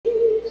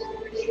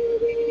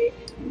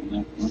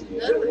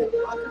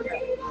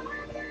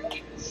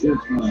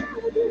Shit's not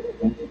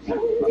funky type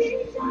of brush.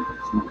 It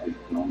smells like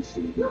dog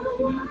food, you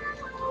know?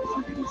 I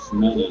can just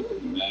smell it in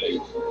the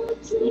bags.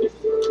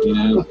 You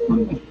know, it's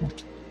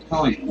kind of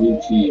like blue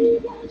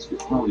cheese. It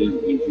probably is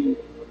blue cheese.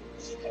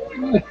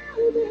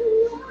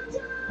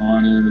 All I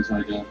know is I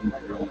got my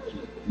girl,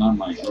 not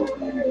my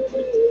girlfriend, but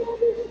like,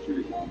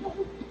 sure,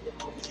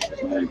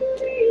 it's like,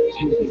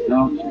 she's the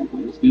dog food,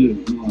 but it's good.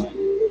 I'm like,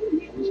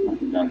 this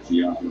fucking gotta be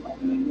out here.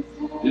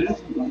 It is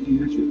funky,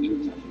 that shit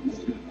is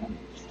actually good.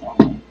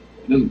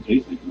 It doesn't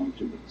taste like dog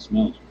shit, but it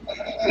smells.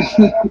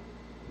 It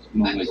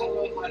smells like.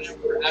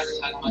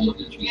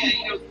 Yeah,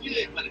 you know,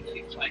 good, but it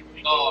tastes like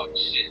dog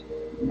shit.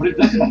 But it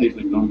doesn't taste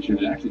like dog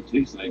shit. It actually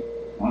tastes like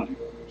fine.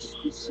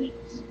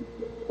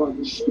 But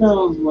it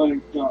smells like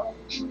dog.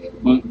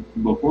 But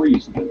before you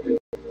smell it,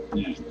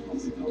 yeah, it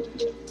smells like dog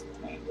shit.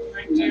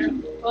 Right there.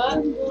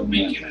 What?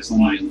 Bacon is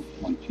like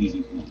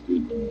cheesy smells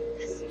good. You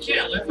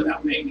can't live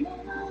without bacon.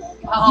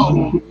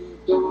 Oh.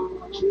 Yeah,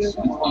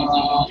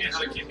 how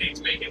the kid hates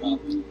bacon.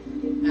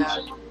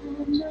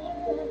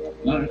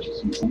 No, it's just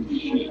some funky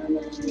shit.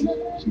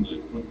 Some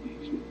like funky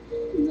shit.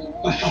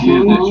 Yeah,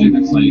 that shit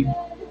is like,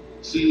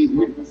 see,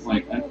 like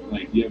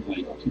you have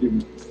like two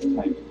different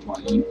types of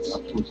wine. Of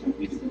course, I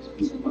think it's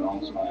people, but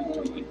also I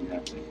feel like you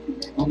have like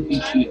funky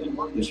shit and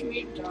funky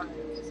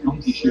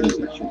shit is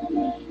that shit that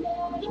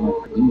smells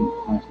like,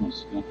 kind of smells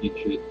skunky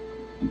shit,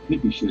 and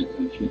pippy shit is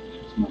that shit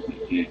that smells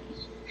like gas.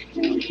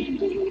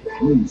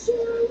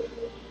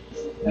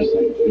 Has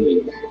like really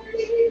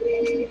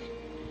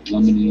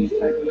lemony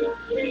type of.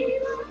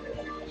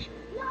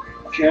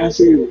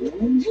 Gassy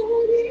lemon?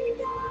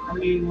 I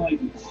mean, like,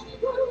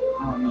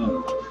 I don't know.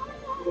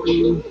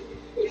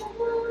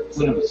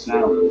 Kind of a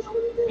sour.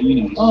 You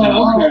know, oh,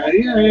 sour.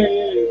 okay. Yeah.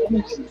 That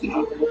makes sense.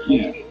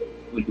 Yeah,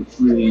 like a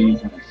fruity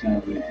kind of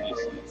sour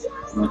taste,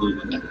 rather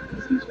than like a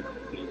disease kind of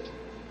taste.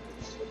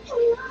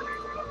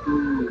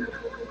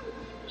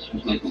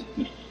 It's like a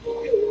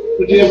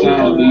But yeah,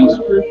 these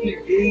pretty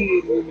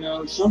green, you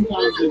know,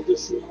 sometimes they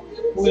just smell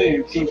like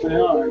plain, since they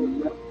are, you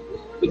know?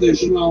 But they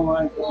smell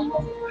like,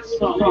 that's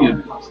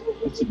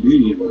the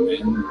beauty of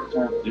it, man.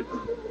 They're all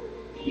different.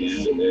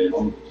 Yeah, and they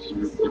all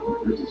serve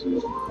different purposes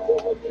and all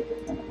have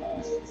different kind of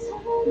high.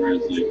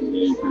 Whereas, like, when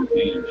you do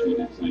cocaine and shit,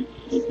 it's like,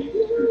 cocaine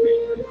is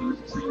cocaine.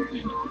 It's the same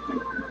thing.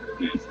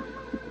 It's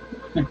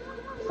like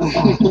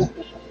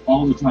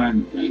all the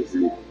time, it's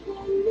bad. I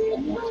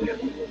won't say it.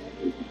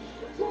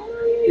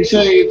 You're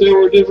saying if there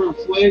were different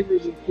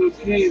flavors of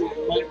cocaine,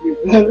 it might be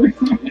better?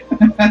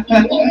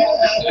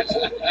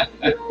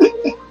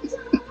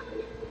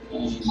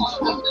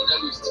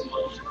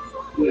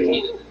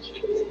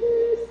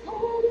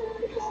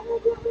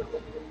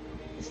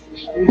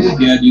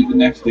 Yeah, dude, the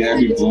next day I'd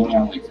be blowing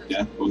out like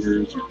death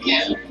boogers or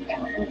blood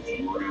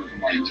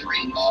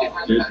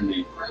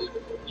and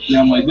yeah,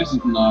 I'm like, this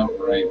is not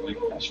right. Like,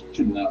 I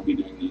should not be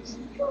doing this.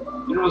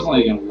 There was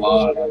like a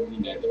lot of, you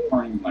know,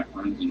 partying with my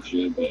friends and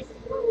shit, but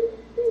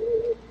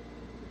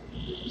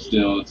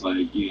still, it's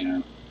like, you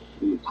know.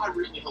 I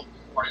really hope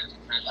this party with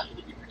your friends. I think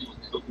if you're doing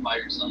coke by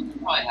yourself, you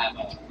probably have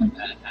a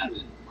bad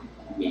habit.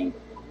 Yeah.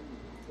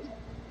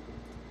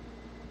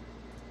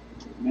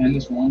 Man,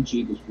 this one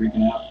chick was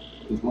freaking out.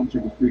 This one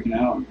chick was freaking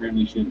out, and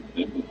apparently she had a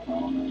bed with her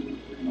on her and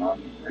freaking out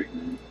in the break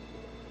room.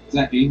 It's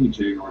that Amy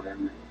chick or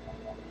whatever.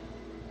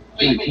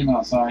 She like came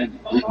outside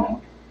and freaking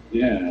out.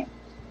 Yeah.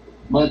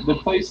 But the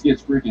place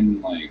gets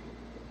freaking, like,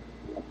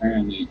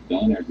 apparently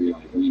done every,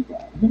 like, week.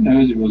 Who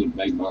knows if it was a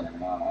beg bar or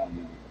not, I don't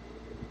know.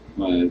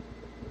 But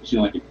she,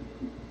 like,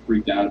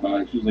 freaked out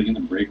about it. She was, like, in the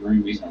break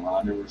room eating a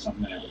rondo or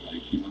something, and,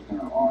 like, she looked at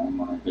her arm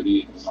on her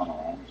hoodie, and it was on her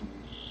arm or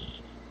something.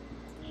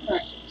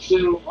 Right.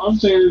 So, I'm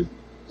saying,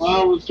 what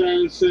I was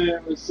trying to say,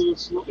 it was so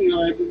small, you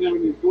know, I didn't have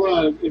any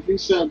blood. If you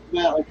said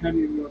that, like, how do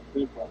you know it's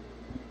bed bar?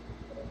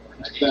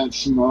 It's that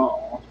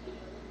small.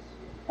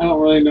 I don't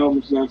really know if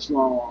it's that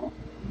small.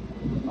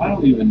 I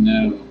don't even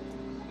know,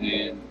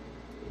 and,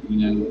 you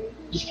know...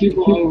 Just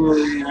people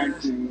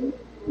overreacting,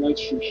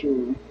 that's for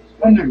sure.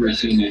 I've never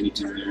seen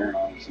anything there,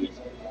 honestly.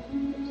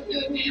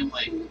 Yeah, damn,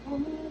 like,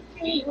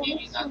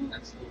 maybe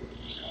that's,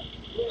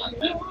 not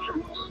bad.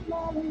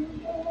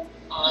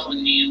 With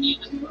Andy,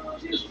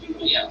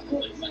 yeah,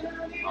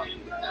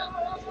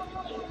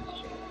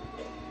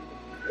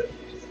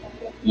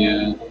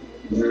 yeah,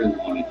 there is a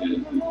lot of dead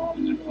people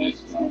in their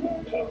place.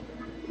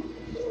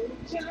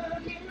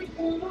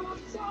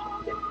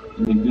 I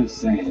mean, just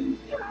saying.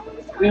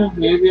 Yeah,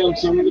 maybe on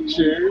some of the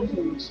chairs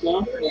and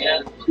stuff.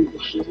 Yeah. People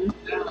sitting.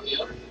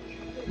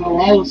 Well,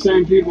 all the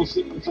same people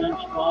sit in the same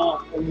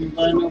spot. I mean,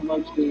 I know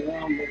much going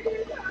on, but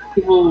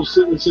people will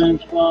sit in the same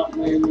spot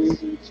mainly.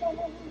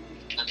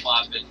 That's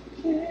why I've been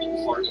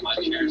farting in my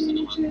chair so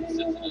no one sits in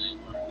it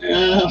anymore.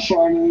 Yeah,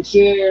 farting in the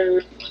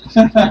chair.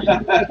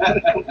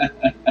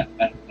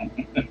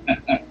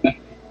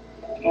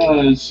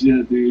 Oh,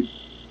 shit, dude.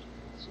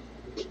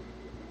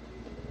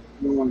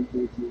 No one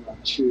thinks in my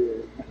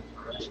chair.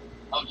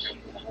 I'm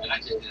joking. I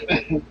just did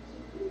it.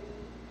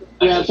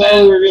 Yeah, I thought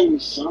we were getting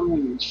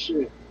summoned and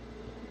shit.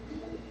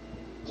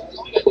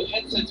 All we gotta do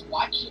is sense.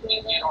 Why can't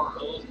we get our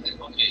own?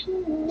 Okay,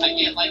 I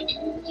get like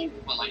the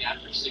but like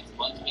after 6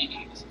 months, maybe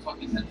get this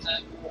fucking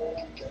headset.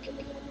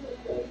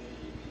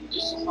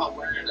 Just about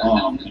wearing that.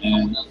 Oh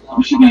man,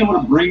 we should be able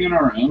to bring in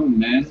our own,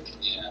 man.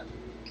 Yeah.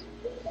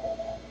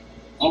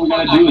 All we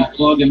gotta do is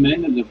plug them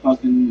into the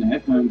fucking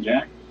headphone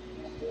jack.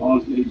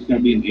 Oh, it's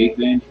gotta be an 1/8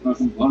 inch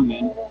fucking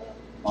plug-in.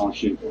 Oh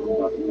shit, we're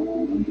about to fucking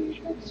run this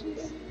shit.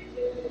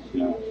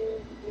 Yeah.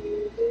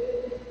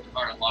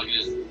 Alright, log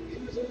in.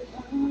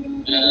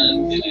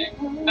 Just kidding.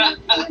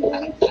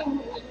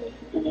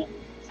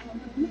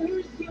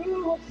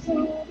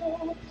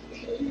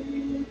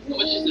 How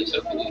much is the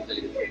token these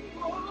days?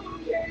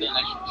 The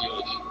extra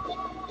Jewish.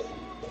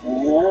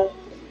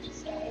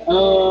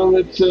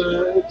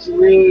 It's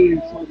really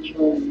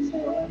fluctuating.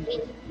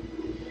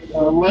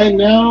 Right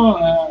now,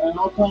 an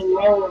all-time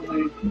low of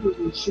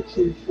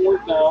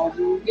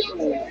 164,000.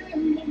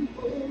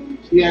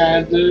 Yeah,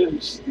 it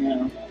is.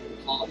 Yeah.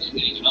 Oh, it's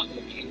getting up.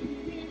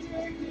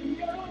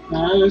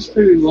 Nah, it's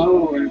pretty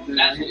low right there.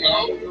 That's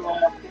low?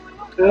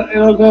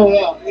 It'll go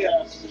up,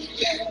 yeah.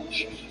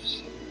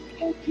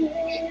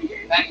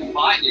 Back in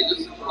my day, this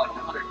was for like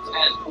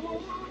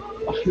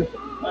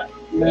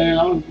 110. Man,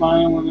 I was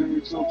buying when they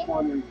were still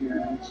 20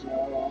 again,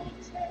 so.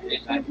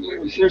 Exactly.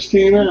 When it first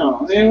came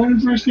out. Man, when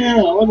it first came out,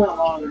 it wasn't that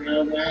long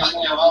ago, man. Yeah, I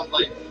was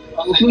like, I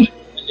think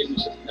it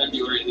was just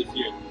February this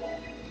year.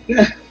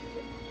 Yeah.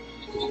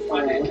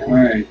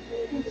 Alright.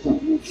 It's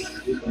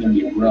gonna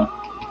be rough.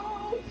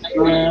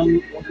 I'm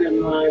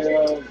getting my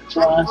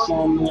price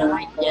on there.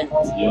 Yep.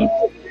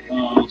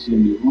 It's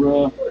gonna be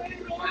rough.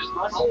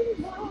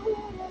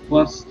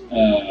 Plus 10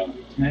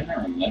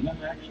 or 11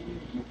 actually.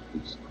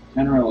 It's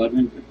 10 or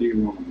 11. I think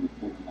we're on the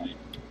full night.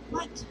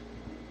 What?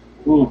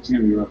 Oh, it's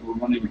gonna be rough. We're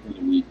running for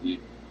the weekly.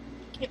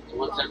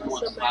 What's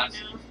everyone's class?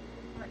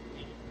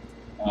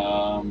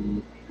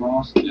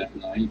 Frost Death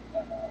Knight.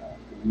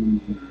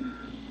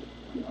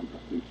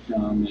 A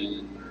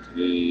shaman, a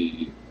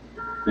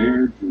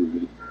bear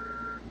druid,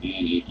 and a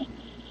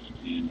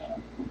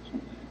hunter.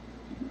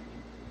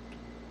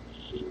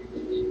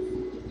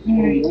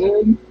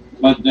 And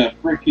but the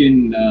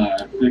frickin'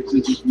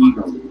 fixes this week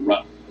are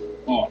rough.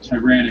 Oh,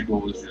 Tyrannical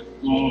was just,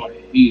 oh, I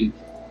hate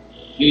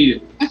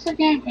it. I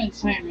forgot when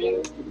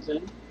Tyrannical comes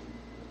in.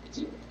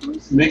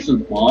 Makes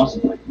them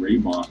bosses like gray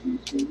bosses.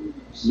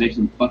 Makes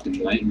them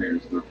fucking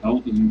nightmares. Their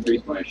health is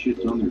increased by a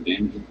shit ton, their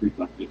damage increased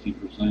by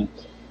 15%.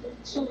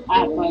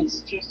 That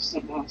was just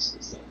the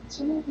bosses.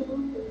 So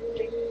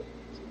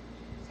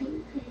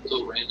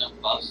random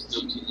buffs go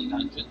to the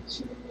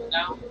dungeons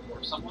now,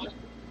 or somewhat?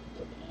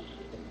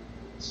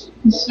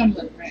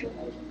 Somewhat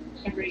random.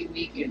 Every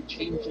week it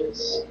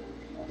changes.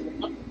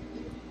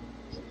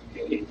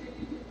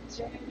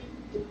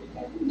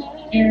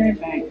 Air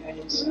bag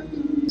guys.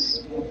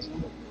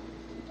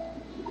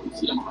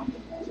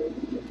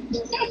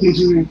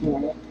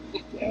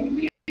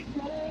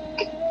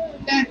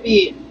 That'd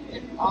be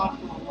an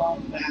awful long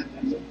map.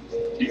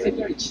 It's a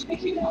very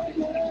tricky one.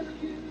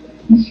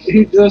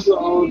 He does it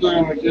all the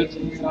time. It gets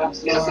me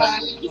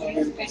outside.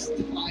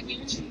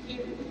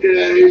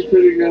 Yeah, he's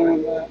pretty good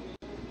at that.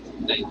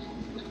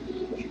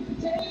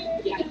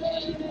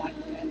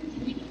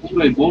 So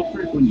they both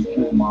hurt when you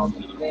kill mobs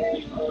in the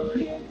right?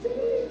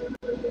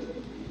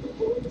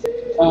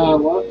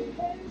 What?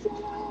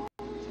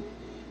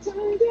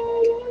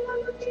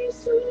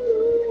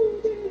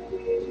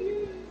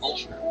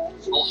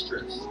 Ulstras.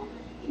 Ulstras.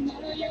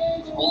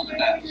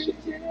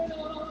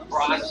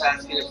 Brian's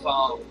asking if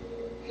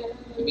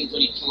it means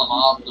when you kill a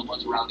mob, the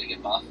ones around they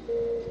get buffed.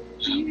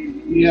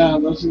 Yeah,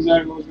 that's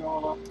exactly what's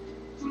going on.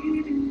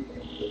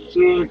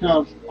 So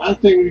I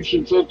think we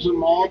should focus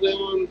them all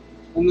down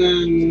and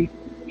then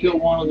kill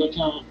one at a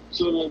time.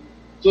 So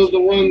the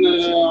one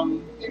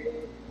that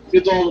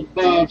gets all the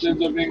buffs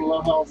ends up being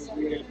low health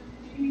again.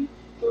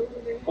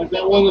 Like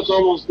that one that's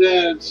almost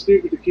dead, it's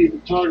stupid to keep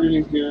it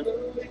targeting him.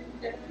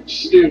 It's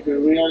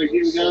stupid. We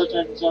gotta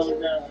attack this other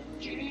guy.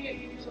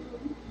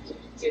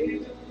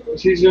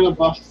 Because he's gonna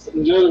buff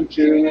the other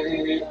two and then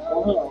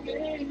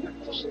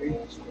see.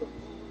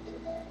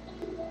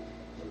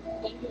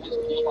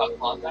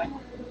 I'm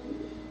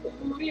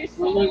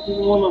like, we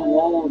want to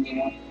roll with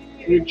that.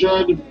 We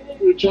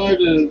tried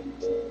to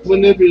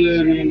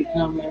manipulate her into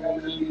coming,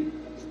 and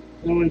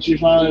then when she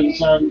finally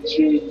decided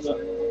she was, I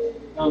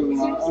don't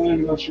know, I don't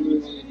even know if she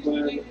was in the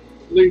plan. I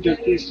think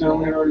that Keystone,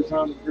 we had already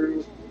found the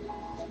group.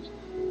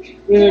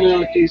 We didn't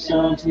have a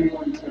Keystone, so we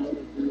already found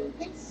the group.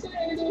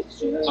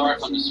 Sorry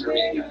if I'm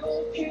disturbing you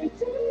guys.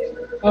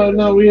 Oh,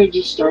 no, we had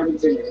just started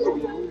the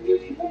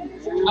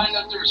I don't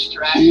know if there was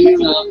strategy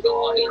stuff going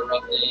on,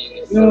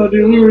 interrupting. No,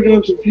 dude, we were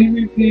doing some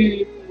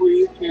PvP before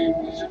you came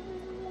in.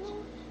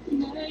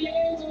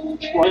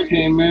 Before I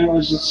came in, it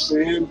was just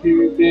Sam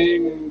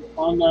PvPing and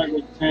one night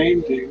with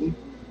painting.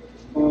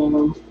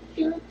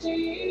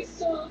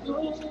 This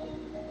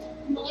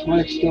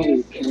might still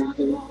be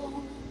painting.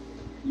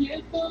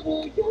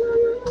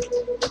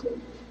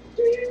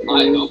 I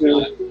hope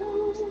not.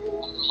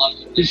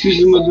 She's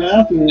in the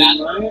bathroom,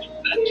 right?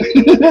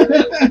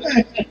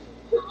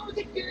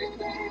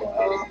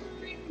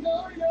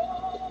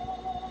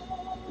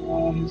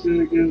 he said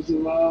it gives the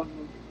love.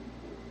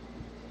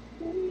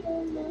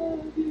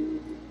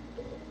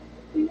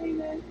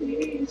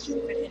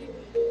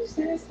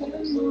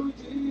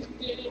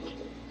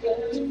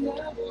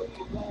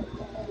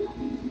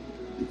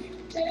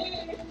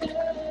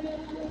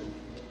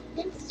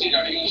 Dude,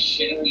 are you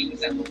shitting me? Is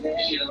that what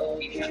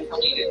you can't tell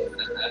me you didn't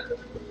say that?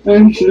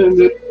 And she said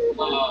that,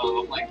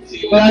 Oh, I'm like,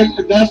 dude.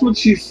 but that's what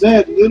she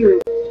said,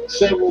 literally,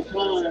 several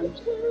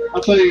times.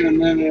 I'll tell you in a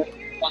minute.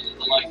 Under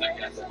the lights, I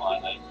guess,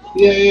 fine then.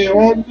 Yeah,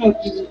 well, no,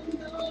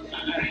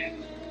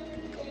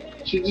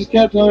 she just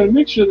kept telling me,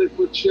 make sure they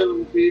put shit on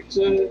the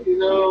pizza, you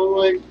know,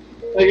 like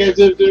as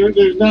if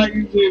there's not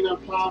usually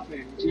enough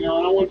toppings, you know,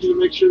 and I want you to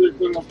make sure they're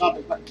putting enough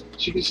toppings. But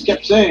she just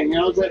kept saying, you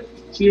know, I was like,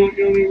 so you want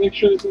me to make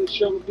sure they put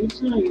shit on the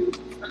pizza? And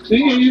so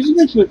yeah, you just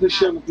make sure they put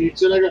shit on the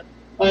pizza. And I go,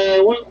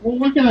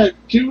 what can I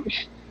do?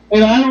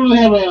 And I don't really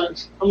have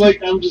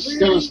I'm just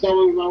kind of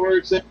stumbling with my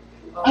words. I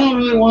don't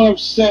really want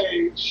to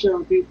say shit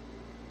on the pizza.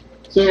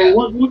 So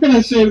what can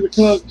I say to the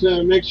cook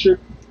to make sure?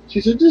 She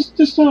said, just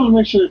tell them to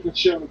make sure they put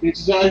shit on the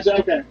pizza. So I said,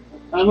 okay,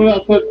 I'm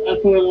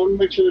gonna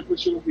make sure they put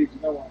shit on the pizza.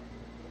 Don't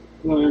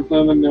worry. I'm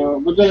gonna know.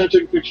 But then I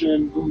took a picture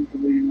and boom,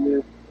 deleted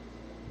it.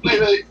 Wait,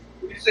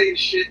 were you saying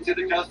shit to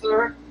the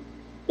customer?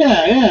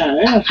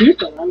 Yeah, a few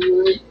times.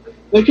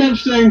 They kept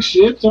saying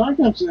shit, so I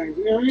kept saying,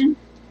 you know what I mean?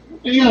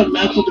 You gotta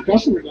match what the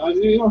customer does,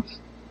 you know?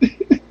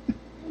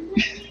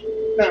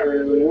 Not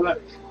really.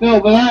 No,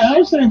 but I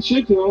was saying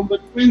shit to them,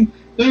 but I mean,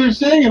 they were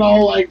saying it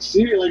all like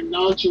serious, like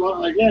nonchalant,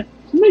 like, yeah,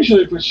 make sure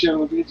they put shit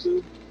on the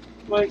pizza.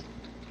 Like,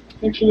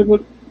 make sure they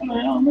put,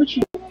 I'll make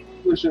sure they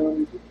put shit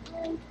on the pizza.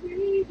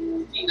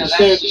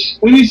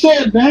 When you say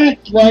it back,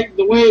 like,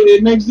 the way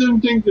it makes them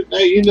think that,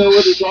 hey, you know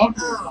what they're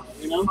talking about,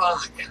 you know?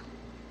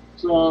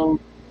 So,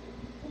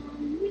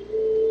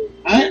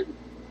 I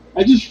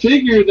just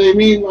figured they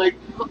mean, like,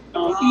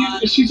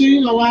 she said,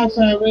 you know, last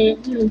time they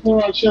didn't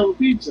put on shit on the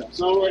pizza.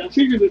 So I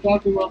figured they're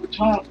talking about the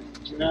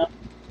toppings, you know?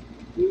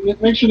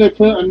 Make sure they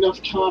put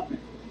enough toppings.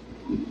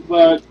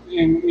 But,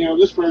 you know,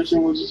 this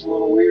person was just a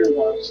little weird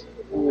about it.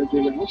 And they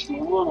did it. What's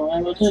going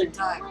on? I think.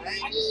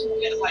 I just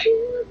get like,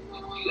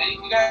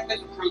 you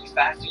guys approach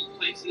fast food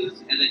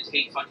places and then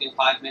take fucking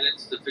 5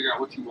 minutes to figure out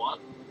what you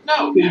want?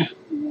 No. Yeah.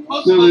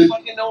 Most of us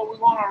fucking know what we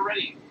want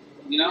already.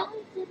 You know?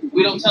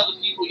 We don't tell the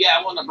people, yeah,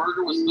 I want a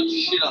burger with a bunch of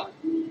shit on it.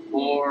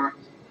 Or,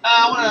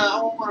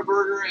 I want a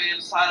burger and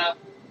a side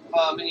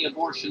of mini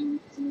abortion.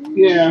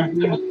 Yeah.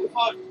 What the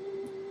fuck?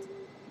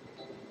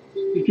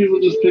 If people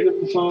just pick up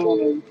the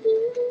phone and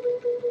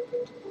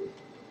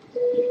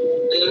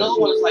another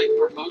one is like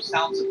verbose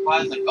sound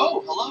surprise, like,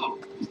 oh, hello.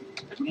 Like,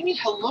 what do you mean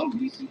hello? Who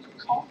do you think you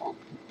called?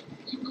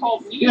 You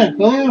called me? yeah,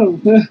 hello.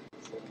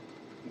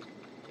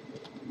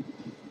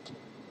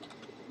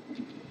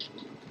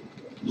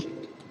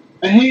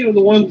 I hate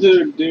the ones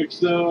that are dicks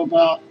though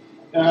about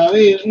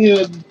you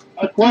know,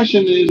 a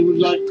question is would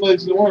you like to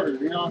place an order,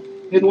 you know?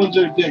 And the ones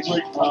that are dicks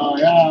like, oh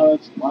yeah,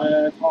 that's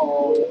why I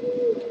called.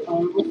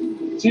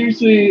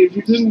 Seriously, if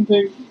you couldn't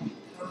think,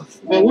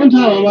 at one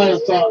time I might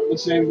have thought the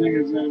same thing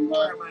as them,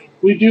 but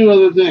we do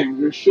other things.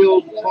 There's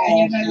field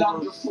calls. And you're no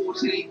longer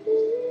 14.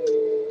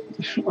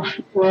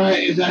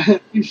 Right,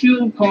 you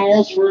field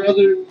calls for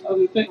other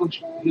things.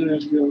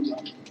 Seriously,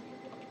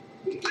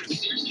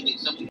 think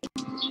some of these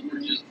people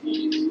are just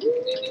bullies.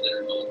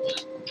 They're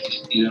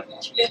just Yeah.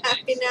 You're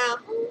happy now.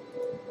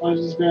 I was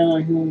just going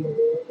like,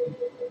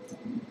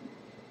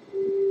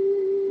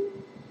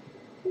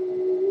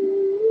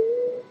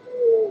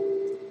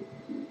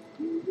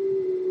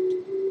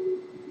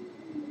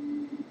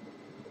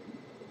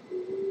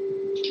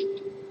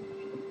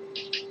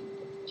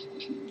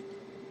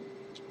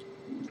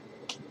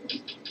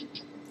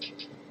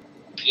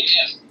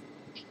 yeah,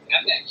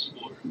 got that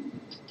keyboard.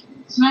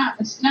 It's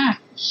not.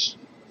 Shh,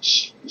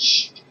 shh,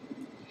 shh.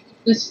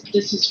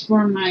 This is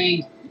for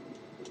my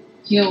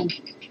guild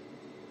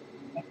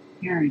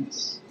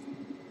parents.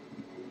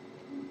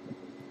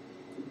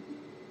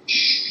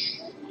 Shh.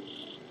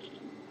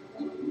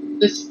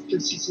 This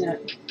is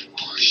it.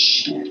 Oh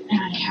shit! And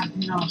I have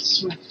no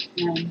Swift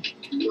then.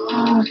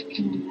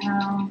 Fucking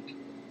hell.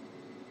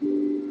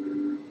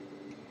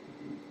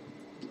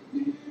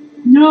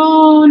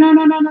 No.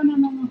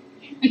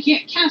 I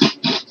can't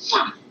cast.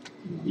 Fuck.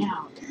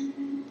 Now.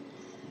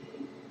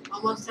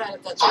 Almost had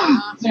it. That's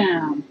Fuck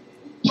them.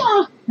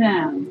 Fuck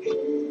them.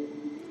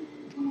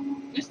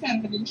 Just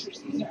out of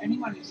interest, is there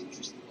anyone who's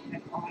interested in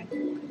an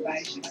island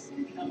invasion?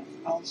 You know,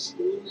 old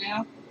school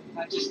now.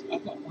 I've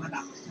got one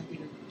up because I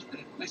did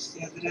a quest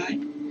the other day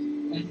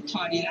and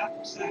tied it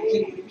up. So is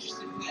anyone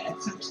interested in that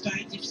at some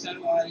stage? If so,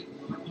 I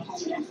will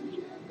hold off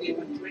and get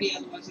one ready.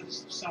 Otherwise, I'll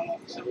just sell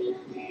off. So,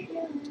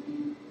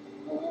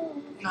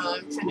 No,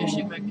 I'm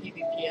finishing my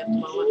PvP at the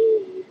moment.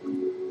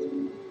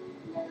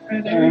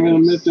 I'm in a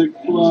Mythic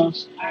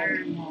Plus.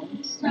 Iron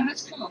Mods. no,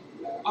 that's cool.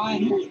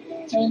 Iron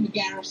Horde. So in the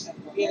garrison,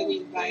 the other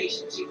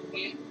invasions you can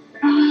get.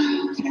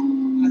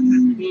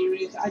 100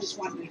 areas. I just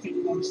wondered if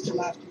anyone's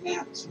still after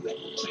mountains and let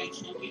them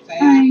transform if they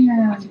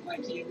are. I can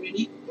wait till you're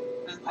ready.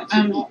 If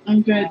you're not,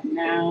 I'm good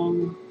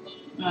now.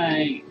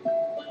 Like,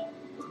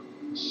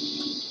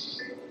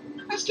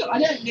 That's good. I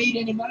don't need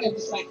any money. I'm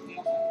just making the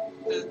offer.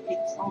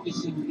 It's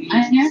obviously really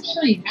I easy,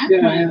 actually have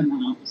Yeah, one yeah. of the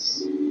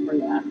mouse for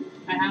that.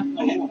 I have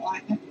so the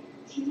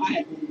I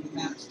had one of the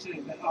maps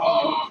too, but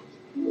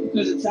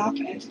because it's up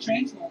and it's a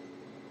transformer.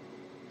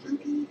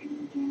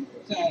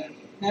 So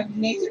nobody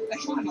needs it.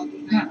 That's fine. I'll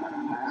do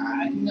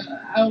that. no,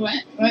 oh,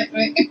 wait.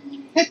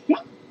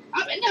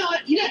 I mean, no,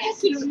 you don't have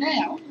to do it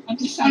now. I'm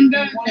just saying I'm you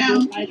doing it want to now.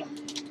 do it later.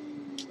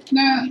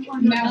 No, You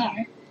want to do it no. now.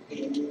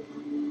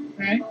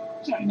 Right?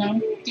 Sorry, No,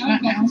 go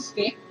not back now. a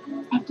step.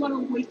 I've got a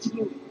week to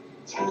do it.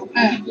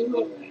 I can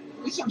do it.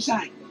 That's what I'm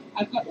saying.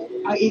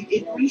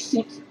 It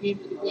resets at the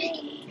end of the week.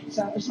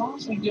 So as long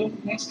as we do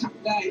it the next couple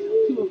of days,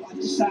 I'm cool. I'm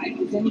just saying,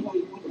 does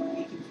anybody want it?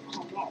 They can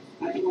hold off.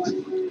 Otherwise,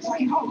 if I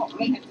can hold off, I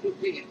don't have to do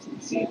it there. So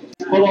see it.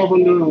 Hold off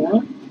on doing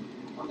what?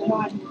 The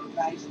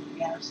 9 days in the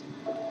garrison.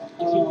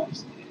 If you want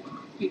to,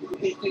 people,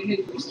 if they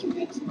need to still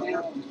needs to now,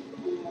 or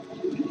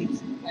whoever needs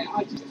to now,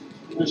 I just.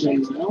 Is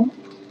that now?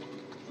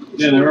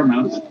 Yeah, there are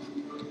mountains.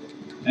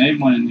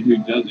 Anyone who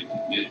does it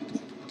can get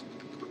it.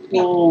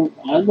 Well,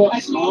 I got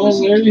As long as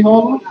you maybe keep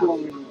hold going off for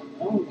me.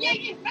 Oh. Yeah,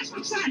 that's what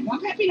I'm saying.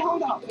 I'm happy to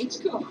hold off. It's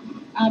cool.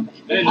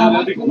 Hey, no,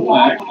 that'd be cool,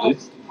 actually.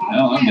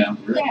 Hell, I'm down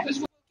for it. Yeah, because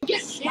we'll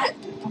get the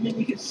platinum. I mean,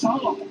 we can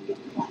solo it and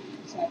get the platinum.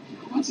 So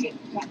once you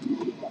get the platinum,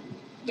 you've got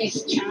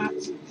best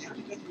chance and how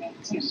to get around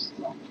 10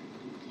 o'clock.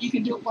 You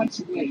can do it once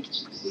a week.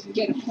 You can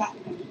get a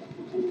platinum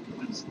reward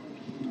once a week.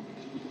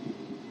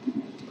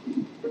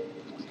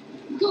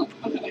 Cool.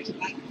 I'll go back to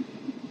that.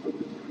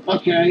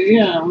 Okay,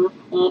 yeah.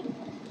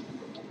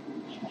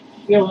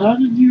 Yo, how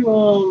did you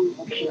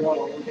okay,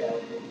 hold on.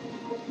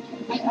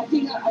 I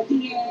did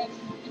a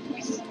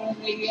request on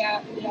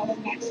the other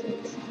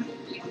maximums.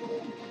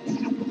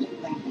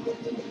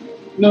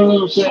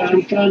 No, sorry,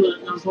 I'm talking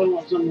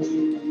about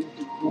something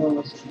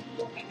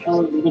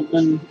but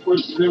then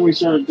we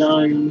started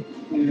dying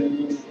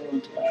and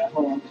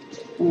hold on.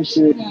 Let me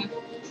see. No,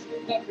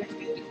 don't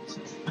recommend it.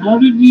 How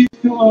did you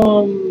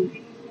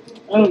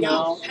I don't Yo,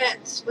 know.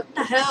 pets, what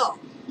the hell?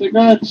 The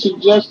guy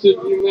suggested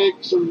you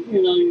make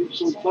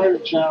some fighter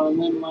chow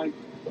and then like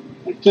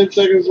 10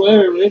 seconds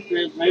later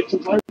they made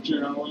some fighter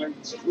chow.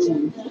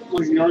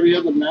 Like you already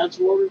have the match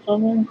order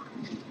coming?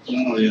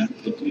 Oh, yeah.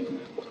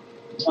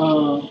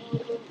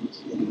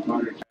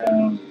 Carter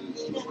Town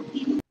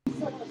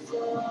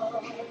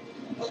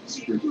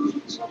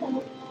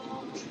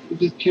You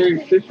just carry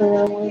fish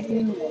around with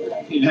you?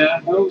 Yeah.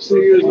 I don't see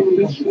you as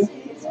a fish.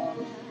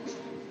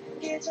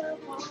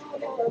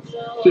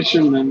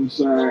 Fisherman,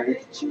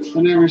 sorry.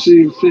 I never see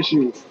you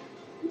fishing.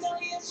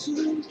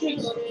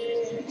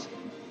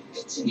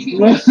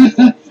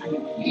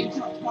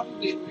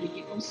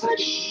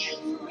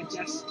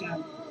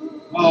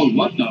 Oh,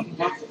 what the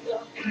fuck?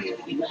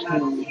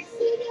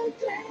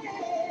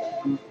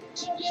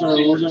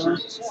 Sorry, whatever.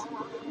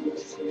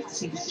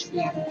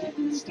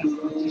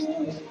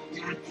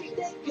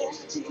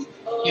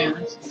 Yeah,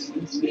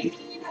 that's me.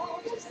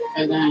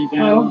 And then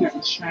I Oh, go okay.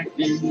 distract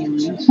the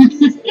humans.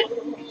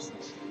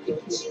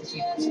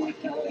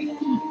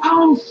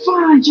 Oh,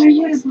 fudge! I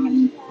hit it,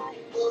 buddy.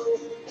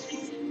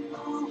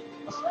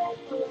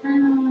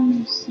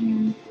 Oh,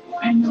 see.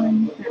 I know I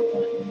hit that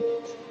button.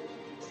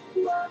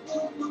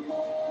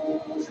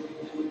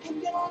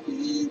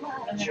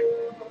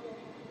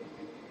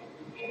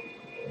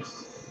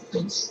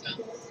 Good stuff.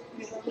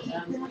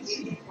 That's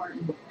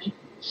important.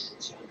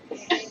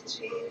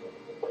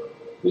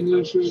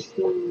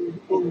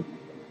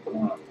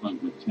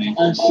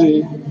 I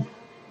see.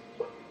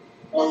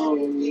 Oh,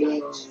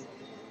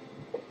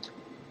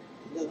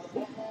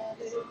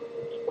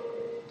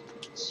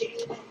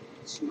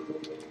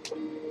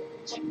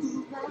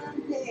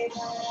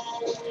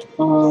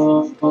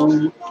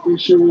 no. We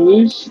should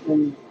release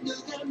and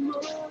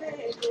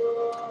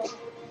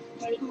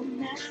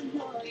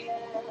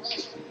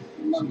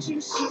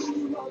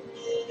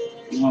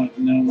What?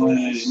 No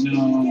way.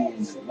 No.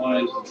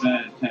 Why is the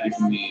bat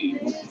attacking me?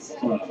 What the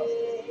fuck?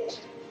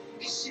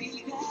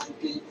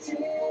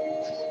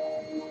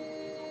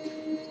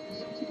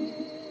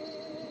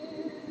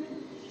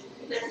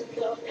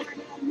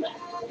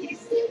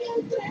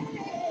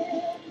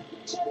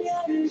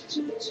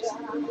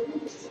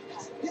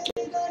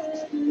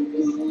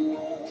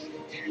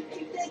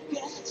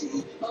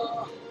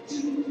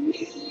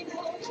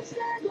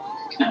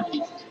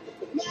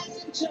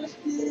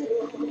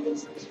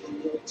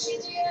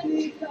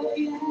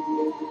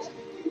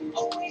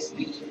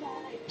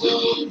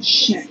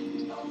 Shit.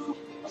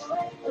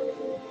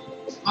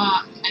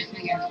 I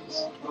think I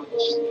just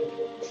watched.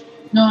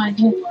 No, I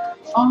did.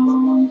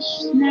 Oh,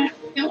 snap.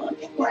 Kill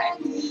it. Crap.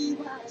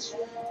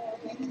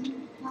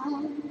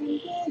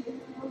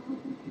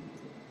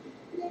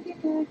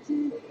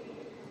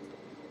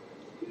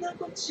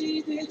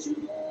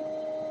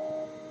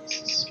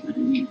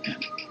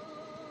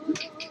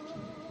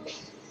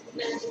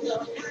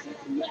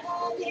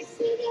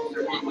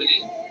 Everyone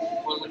winning?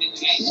 Everyone winning the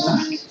game?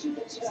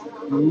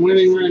 I'm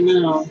winning right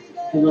now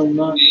because I'm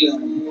not dead.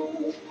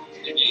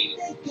 The game.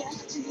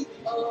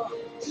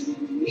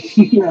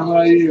 How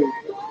about you?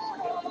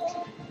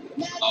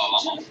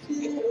 Oh, I'm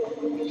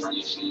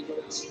Charlie Sheen.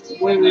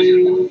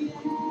 Winning.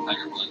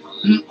 Tiger Blood.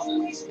 I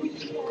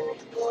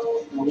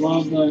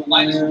love that,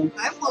 man.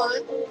 I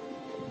won.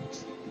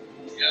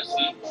 Yeah,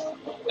 see?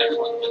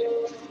 Everyone's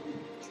winning.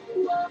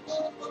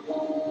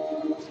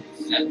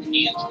 Set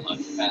Angela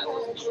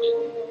fast.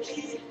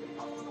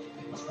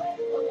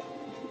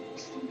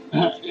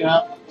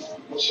 Yeah.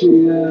 She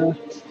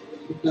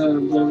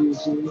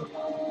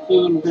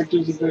doesn't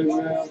participate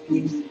very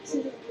often.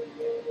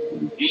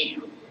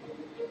 Damn.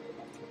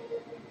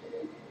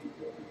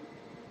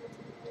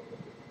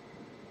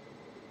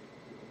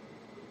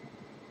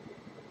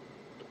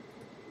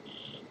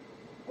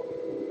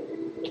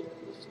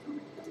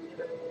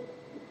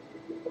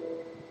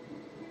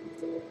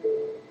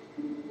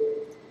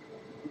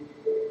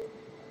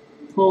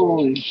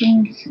 Holy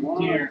shit.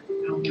 Here,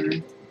 Elmer.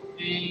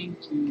 Thank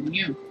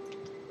you.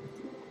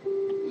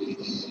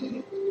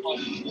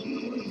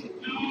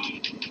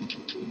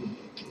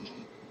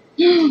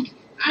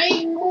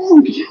 I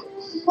moved.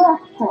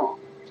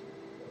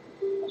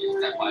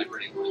 That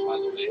vibrating voice, by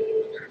the way.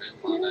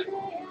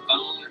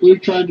 We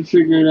tried to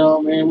figure it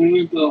out, man. We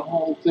went through the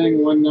whole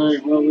thing one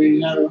night where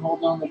we had to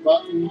hold down the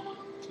button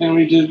and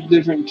we did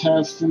different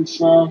tests and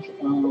stuff.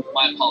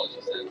 My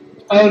apologies then.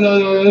 Oh,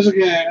 no, that's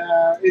okay.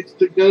 It's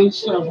the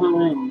ghost of her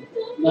room.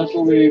 That's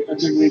what I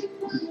think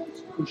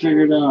we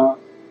figured out.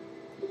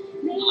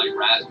 Like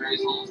raspberries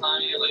the whole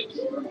time,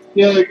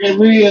 Yeah, like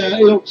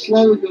it'll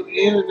slowly go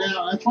in and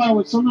out. That's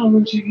why sometimes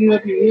when she gets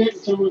up, you hear it,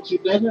 and sometimes when she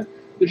doesn't.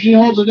 If she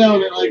holds it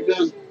down, it like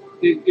does.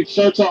 It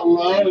starts out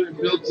low and it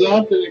builds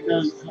up, and it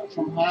goes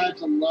from high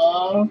to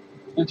low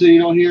until you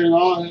don't hear it at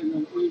all,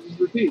 and it just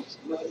repeats.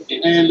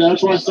 And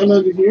that's why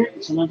sometimes you hear it,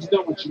 and sometimes you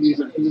don't when she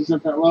uses it, because it's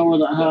at that low or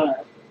that high.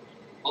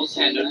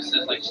 Also, I noticed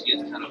that like she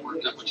gets kind of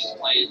worked up when she's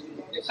playing.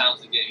 It sounds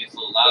like it gets a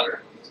little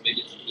louder. So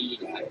maybe it's a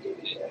mood effect.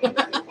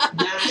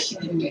 Nah, she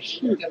didn't get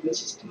shook up. It's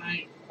just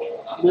playing.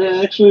 They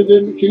actually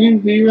didn't. Can you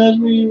de-res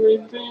me,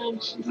 Red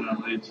Fans?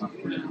 It's up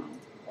now.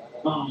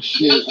 Oh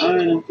shit! All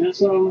right,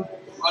 guess Running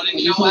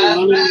These your ass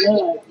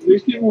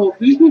back.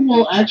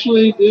 people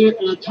actually did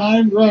a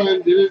timed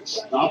run, didn't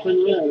stop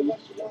and red.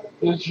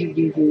 That's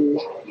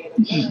ridiculous.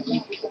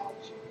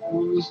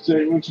 I'll just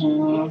take my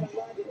time.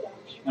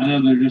 I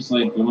know they're just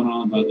like going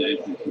on about the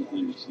April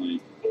thing, just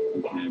like,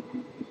 okay,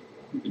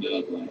 pick it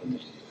up, like,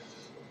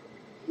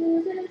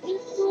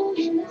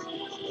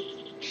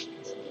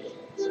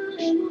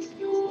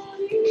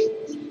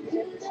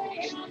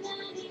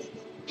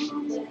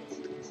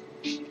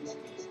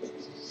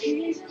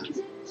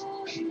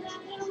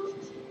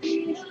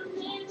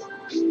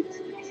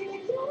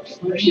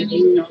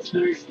 Really?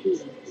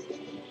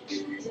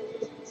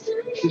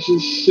 This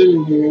is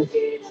sitting here.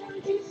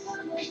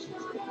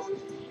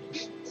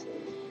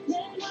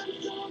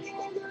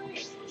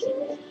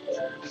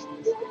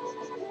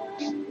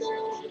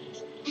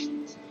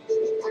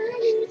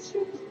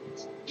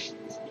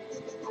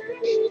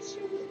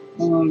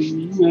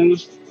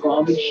 There's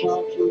Bobby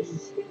shops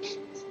with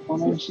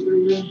one of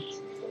sitting there.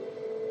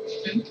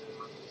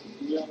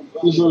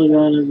 This other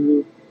guy in the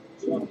group.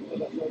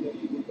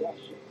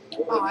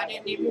 Oh, I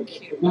didn't even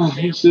cue. Oh,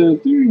 he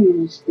said, "They're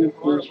gonna skip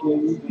this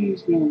one.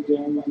 He's gonna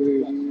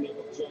downgrade me."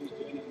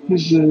 He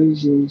said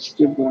he's gonna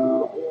skip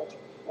out.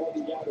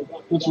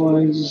 That's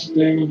why he's just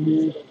staying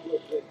here.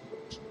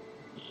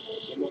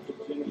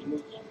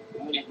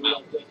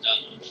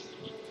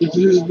 It's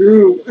his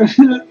group.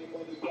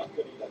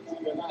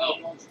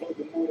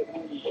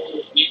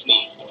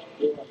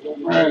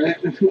 Right.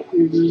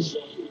 He just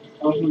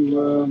up and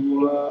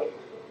love.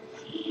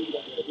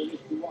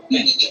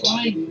 He's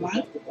trying,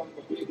 right?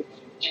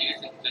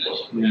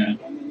 yeah.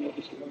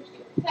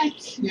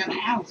 That's your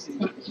house.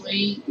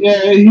 Complete.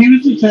 Yeah, he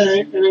was the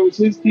tank, and it was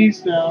his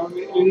keystone,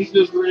 and he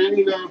just ran,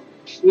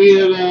 we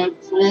had,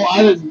 well,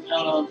 I didn't,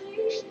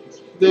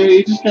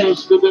 he just kind of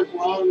stood there for a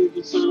while, and he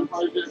just said,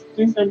 I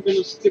think I'm going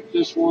to skip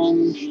this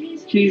one.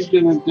 Key's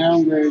going to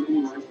downgrade,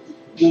 anyway.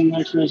 Then the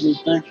next person is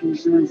thanks for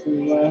the group,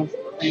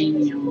 and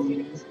he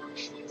left.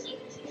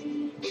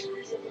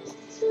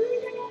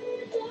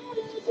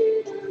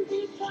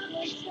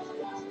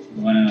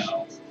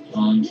 Wow.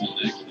 On to the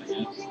next, I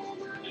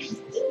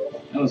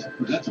guess.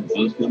 That's a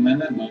close to a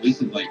minute, but at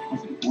least it's like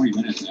fucking 40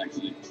 minutes,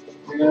 actually.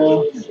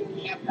 Yeah.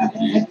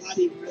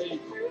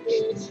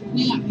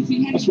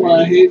 Yeah, That's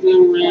why I hate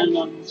them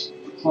randoms.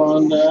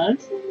 Klondike.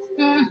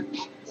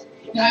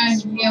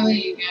 That's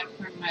really good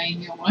for my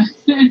one.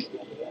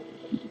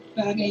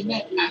 but I mean,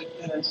 that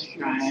First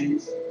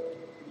tries.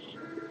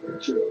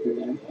 Sure,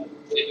 yeah.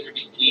 They're gonna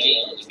be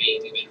bleeding on the baby,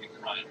 they're gonna be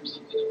crying or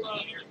something.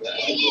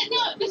 yeah,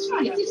 no, that's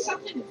right. If there's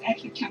something that's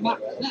actually come up,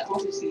 that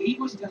obviously he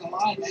wasn't going to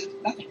lie about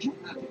it. Nothing came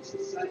up. It's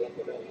the same. I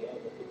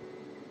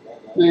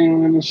think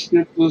I'm going to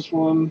skip this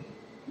one.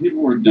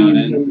 People were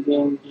dying.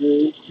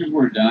 Downgrade. People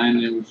were dying,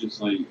 and it was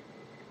just like,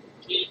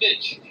 Be a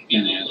bitch.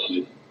 can't answer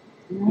it.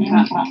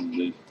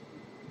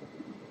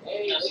 I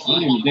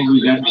don't even think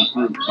we got the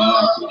first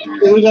box.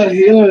 Yeah, we got a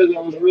healer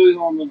that was really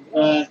on the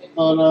back,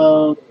 but in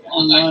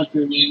my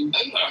opinion,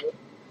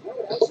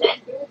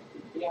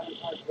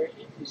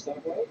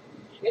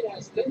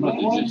 I'm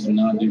about to just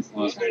not do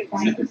plus.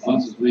 And if the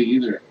plus is weak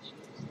either,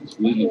 it's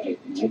weak if you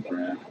can look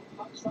crap.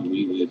 It's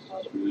weak is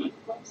screw it.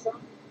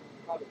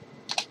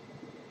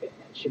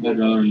 I'd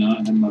rather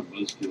not have my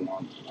buzzkill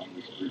on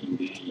this freaking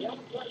game.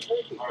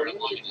 Alright, I'm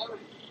logging in.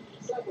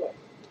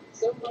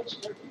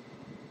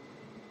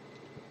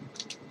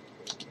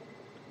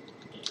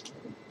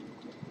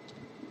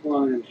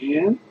 Logging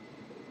in.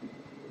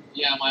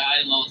 Yeah, my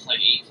item level is like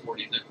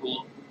 840. Is that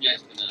cool? You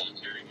guys can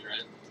carry me,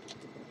 right?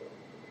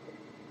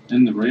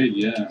 In the raid,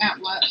 yeah. At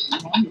what?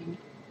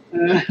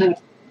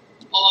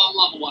 Oh, I'm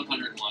level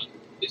 101.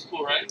 It's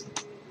cool, right?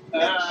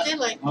 They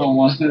like Oh,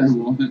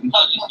 101. I'm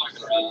just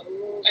fucking around.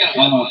 I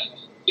got one. I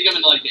think I'm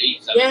in like the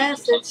 870.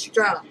 yes, it's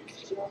drunk.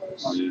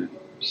 Oh, yeah.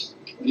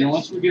 Yeah,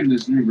 once we get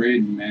this new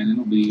raid, man,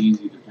 it'll be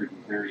easy to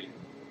freaking carry it.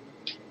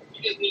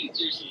 You guys need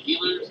seriously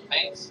healers,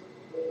 tanks.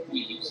 Be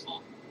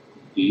useful.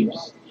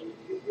 Heaps.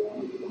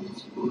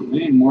 We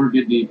need more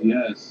good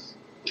DPS.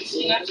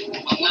 See, I'm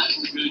not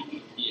good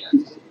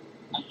DPS.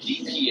 I'm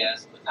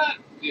DPS, but not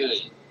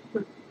good.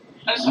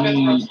 I just got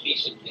the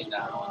rotation thing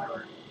down or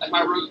whatever. Like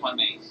my rogue's my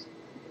mace,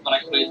 but I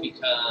quit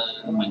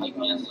because my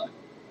DPS sucked.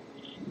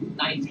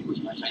 Not even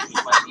pretty much. I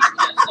use my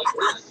DPS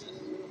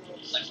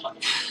like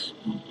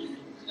fucking.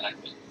 And I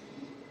quit.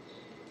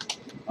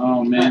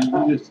 Oh man,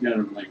 we just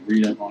gotta like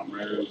read up on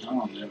rogues. I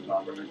don't know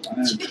about rogues. I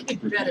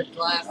know Better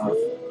glasses.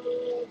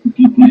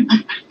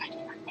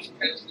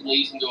 I just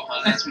lazy and go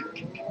hunt.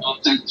 No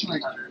offense to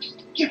hunters.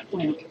 Get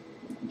well.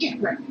 Get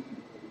well.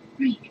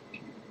 Right.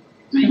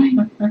 Hey, are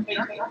you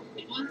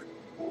blur?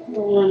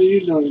 What are you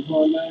doing,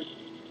 Claude?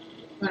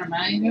 What am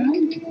I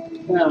doing?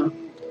 Yeah.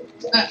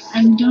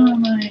 I'm doing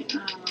my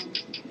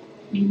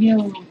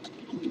video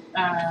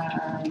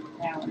hour.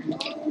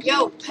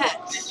 Yo,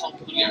 pets.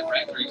 Yeah,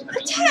 factories.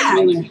 Attack!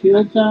 In a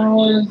heal tower?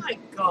 Oh my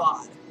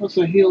god. What's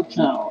a heal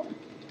tower?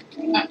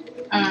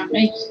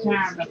 Each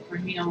time up for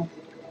heal.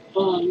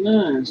 Oh,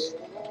 nice.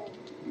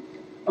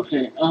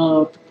 Okay,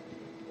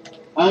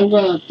 I've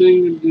got a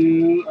thing to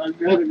do. I've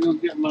got to go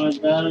get my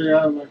battery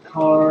out of my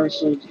car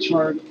so it's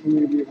charged for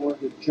me to be at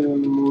work at 10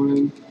 in the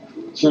morning.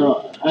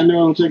 So I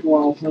know it'll take a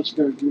while for us to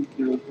go through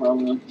there,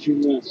 probably like 2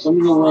 minutes. So I'm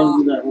going to run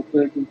and do that real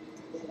quick. And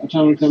by the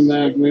time we come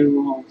back, maybe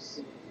we'll,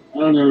 I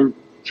don't know,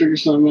 figure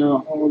something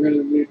out what we're going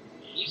to do.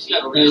 You just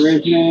gotta Hey,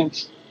 Ray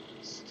Pants,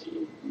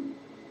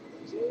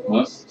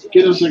 What?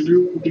 get us a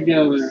group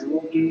together.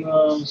 We'll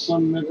do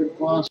some mythic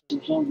boss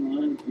or something. I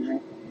don't care.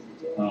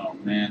 Oh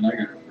man, I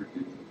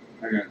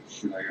got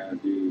shit I gotta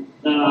do.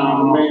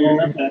 Oh,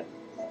 man, okay.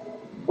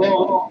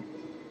 Well,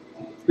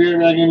 be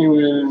right back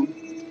anyway.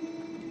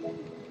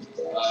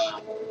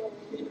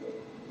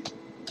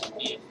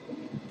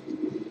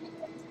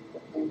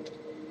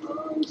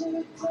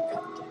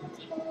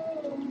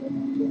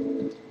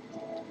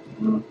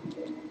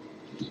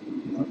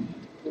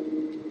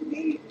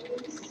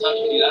 How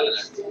did you get out of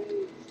there?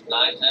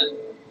 9, 10?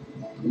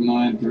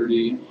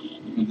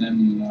 9:30, but then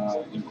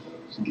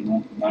some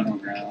more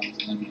Battleground, and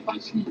then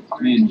just me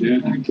and Joe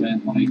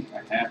spent like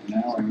a half an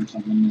hour or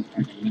something with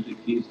like a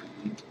mythic keys.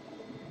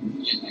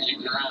 You're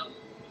kicking around.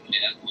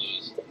 Yeah,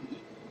 blues.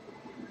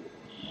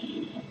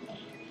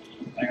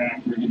 I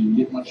gotta freaking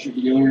get my shit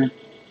together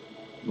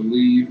to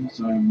leave,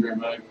 so I'm right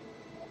back.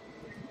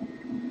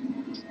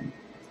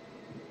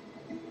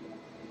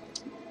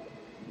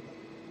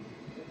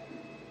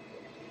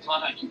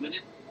 Connor, you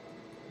winning?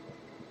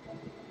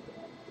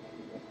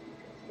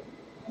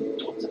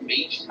 What's a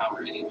mage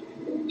tower anyway?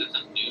 That's a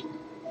new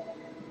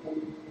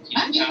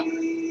healing tower.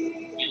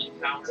 Healing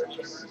tower,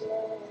 whatever.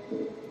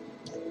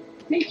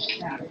 Mage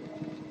tower.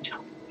 Yeah,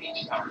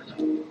 mage tower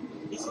though.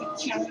 It's a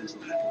challenge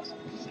mode.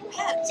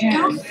 Pets,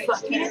 go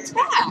fucking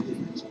attack!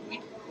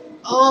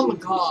 Oh my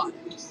god.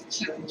 It's the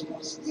challenge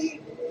boss.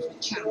 It's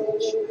a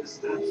challenge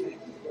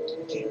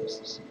for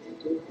games.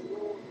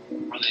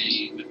 Are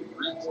they with a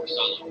group or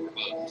solo or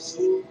both?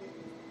 So,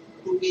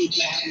 we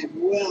got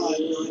well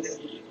another.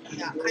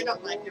 Yeah, I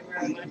don't like it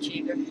very much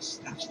either.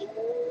 Stuff. That's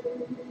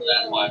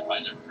why I've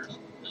probably never heard of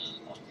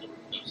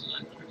those.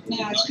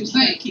 No, it's because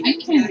Wait, I I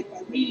can't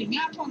reading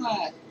up on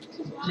that.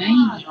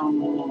 Damn. I have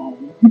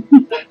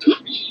to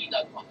read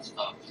up on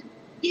stuff.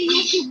 Yeah, you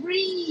have to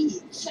read. I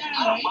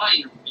Sorry. don't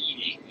mind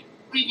reading.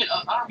 I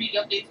don't read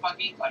updates about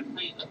games I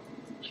play them.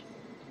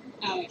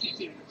 Oh, okay,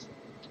 fair enough.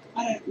 I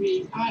don't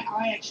read. I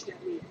actually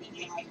don't read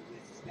many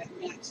items that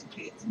maps and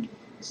pets.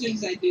 As soon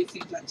as I do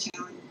things like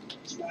challenge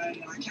mode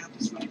and I can't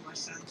persuade my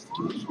son to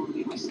do it for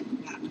me, I say,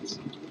 nah, that's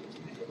not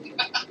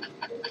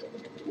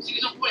So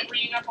there's no point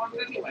reading up on it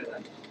anyway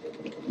then.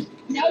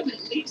 No, but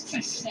at least I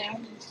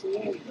sound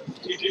informed.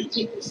 If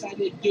people say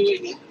they're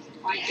doing it,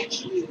 I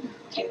actually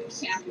can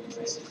sound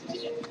impressive.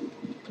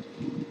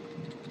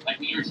 Like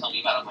when you were telling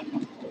me about it, I'm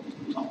like,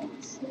 oh,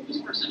 this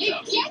person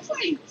knows.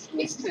 Exactly.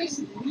 This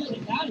person really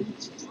knows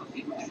what you're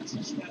talking about. It's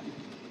just,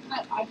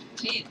 I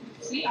pretend.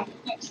 See, I've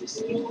got your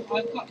skill.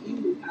 I've got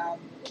you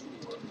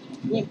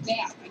worked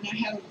out. I know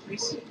how to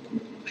impress you.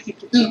 I can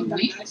pretend I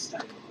know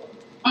stuff.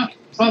 Oh,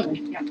 probably,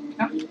 yeah.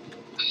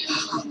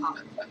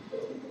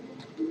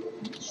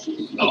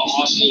 Oh,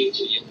 awesome.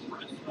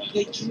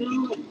 They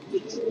drew a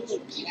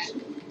cat.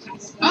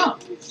 Oh.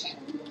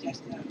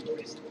 Just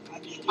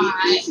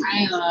I mean,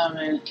 I love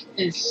it.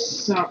 It's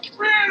so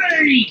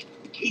pretty.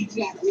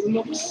 exactly. It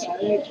looks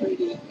so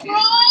pretty.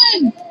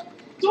 Run!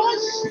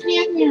 Don't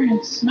stand there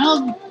and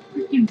smell the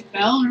freaking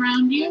bell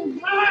around you.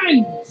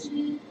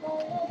 Run!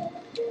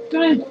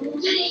 Good.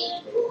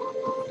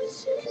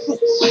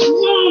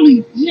 Slow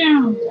me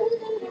down.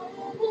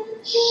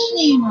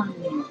 Shame on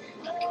you.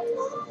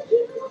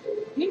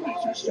 You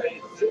might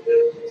frustrate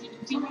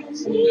do you have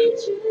some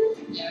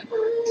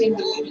 10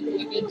 to 11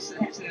 women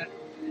that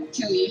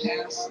tell you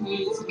how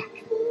smooth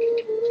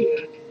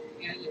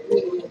and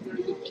really a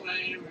very good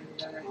player and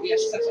stuff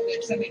like that.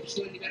 Does that make you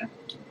feel any better?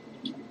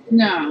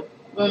 No.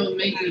 Well,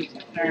 make me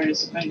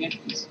embarrassed if I get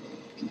this.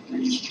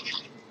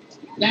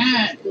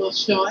 That will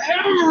show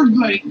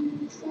everybody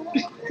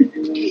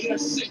You're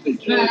sick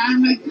of that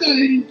I'm a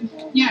good.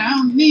 Yeah, I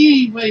don't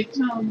need anybody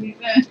telling me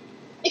that.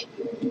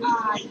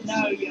 I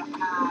know you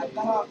have,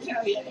 but I'll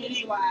tell you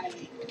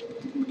anyway.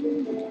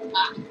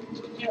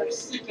 You're a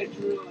sick of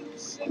drooling.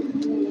 Sick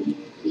of drooling.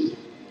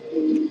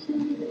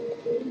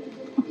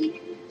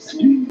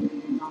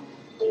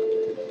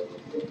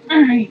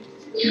 Alright,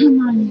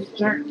 come on, you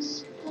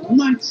jerks.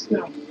 Let's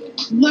go.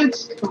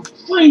 Let's go.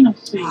 Final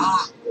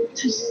phase.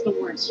 This is the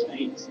worst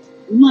phase.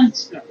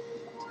 Let's go.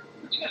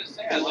 You gotta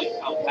say, I like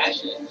how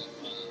passionate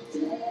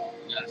you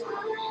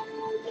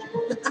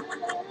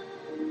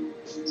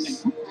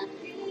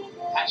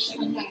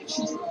passionate. No,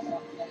 she's not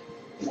like that.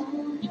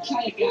 You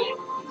play a game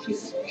and you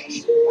feel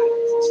passionate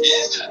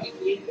about it.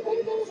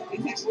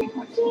 It's actually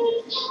quite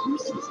cool.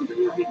 She's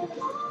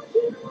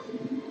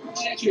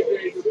actually a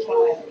very good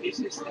player. It's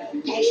just that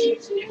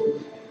passionate's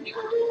different.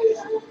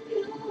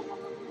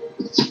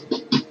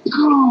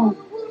 Go.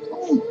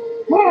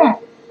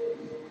 Go.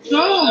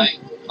 Go.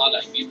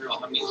 Like, be real,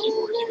 how many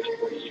keyboards you got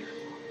for a year?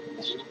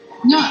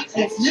 No,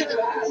 it's this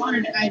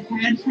card I've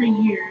had for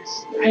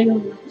years. I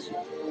don't know.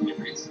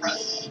 You're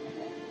impressed.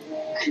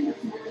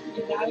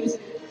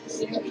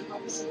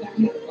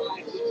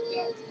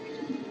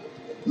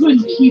 Good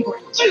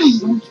keyboard.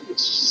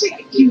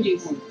 Sick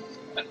keyboard.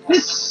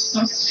 This is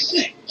a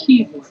sick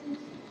keyboard.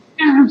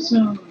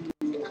 Absolutely.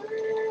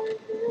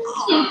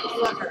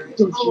 Oh, fucker.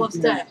 Don't you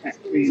Almost dare dead. attack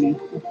Granny.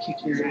 I'll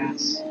kick your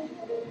ass.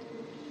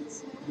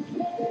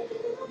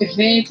 If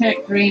they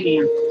attack Granny,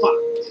 I'm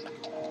fucked.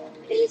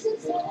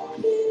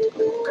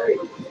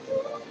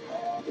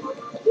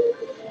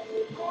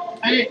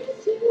 Alright.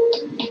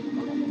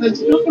 Let's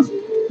go.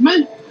 Come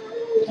on.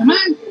 Come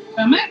on.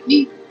 Come at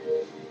me.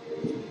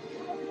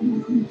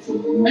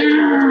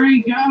 There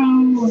we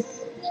go.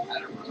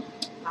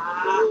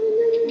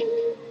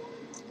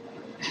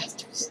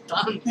 Bastard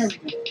stuns. There we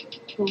go.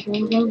 Go,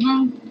 go, go, go.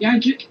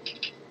 Gadget.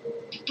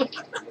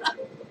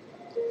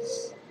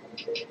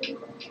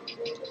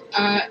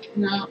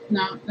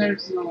 No,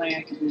 there's no way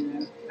I can do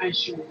that. I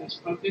should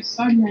just focus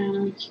on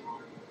that.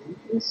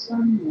 Focus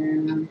on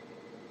that.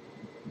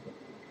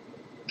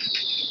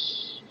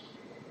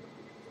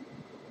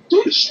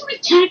 Don't you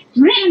attack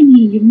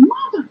Granny, you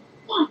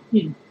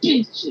motherfucking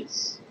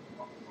bitches!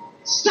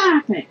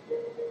 Stop it!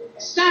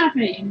 Stop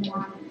it, you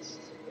morons!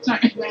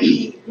 Sorry.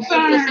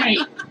 Sorry!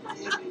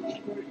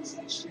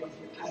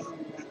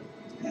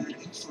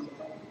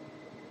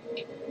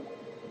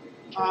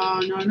 Oh,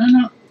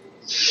 no.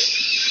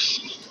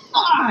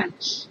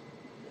 Fudge!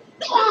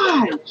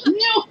 Fudge!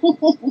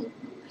 No!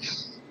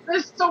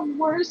 That's the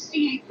worst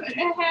thing I could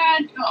have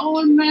had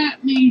going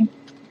at me.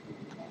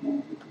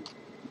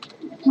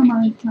 Come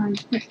on,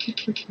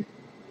 quick.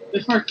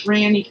 Before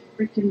Granny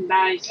freaking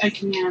dies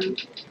again.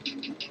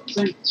 Because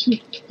I'm too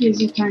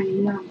busy trying to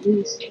yell at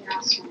these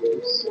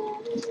assholes.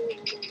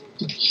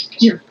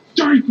 Dear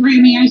darn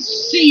Granny, I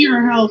see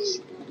your house!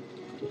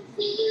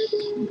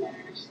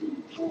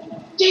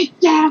 Did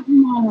that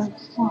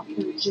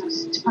motherfucker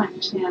just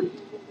touch him?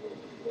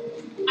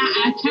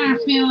 I kind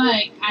of feel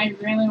like I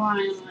really want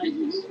to let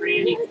this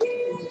Granny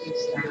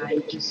just die.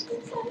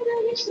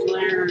 Just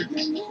let her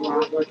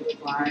drop like a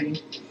fly.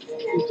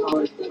 We call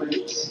it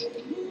quits.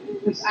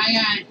 Because I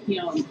gotta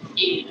heal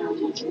 8 of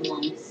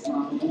these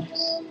long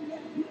flows.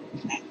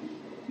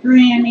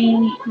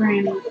 Granny,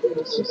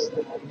 please just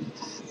die.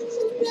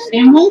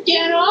 And we'll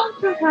get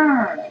off of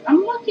her.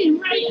 I'm looking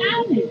right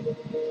at it.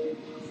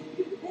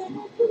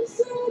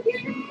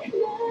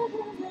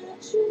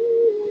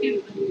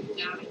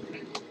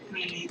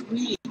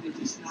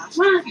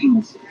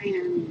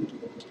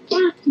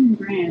 Fucking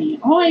Granny.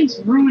 Always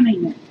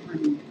ruining it for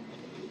me.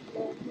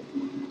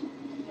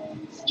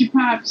 She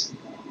pops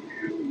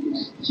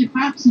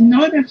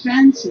no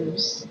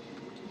defensives.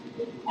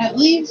 At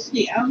least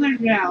the other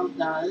gal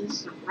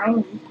does, the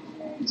rogue.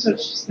 So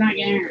she's not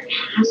getting her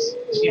ass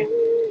kicked.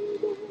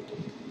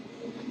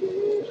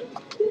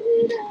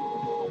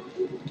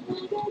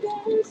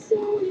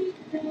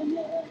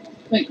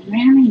 But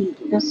Granny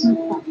doesn't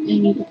pop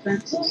any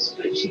defenses,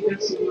 but she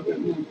does a little bit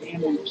more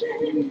damage than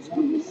Granny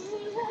does.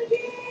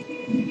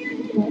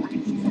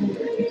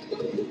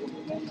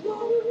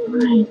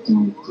 I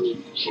don't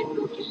think she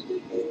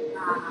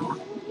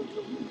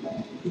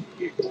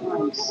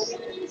house.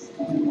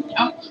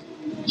 Oh,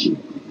 shoot.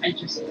 I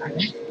just got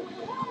it.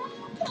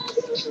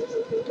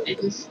 I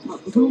just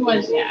told, who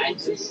was it? I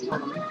just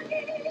told him.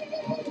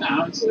 No,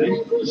 I was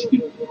good.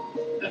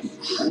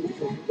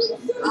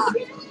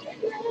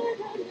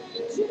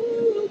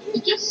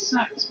 It just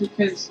sucks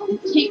because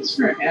it takes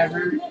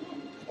forever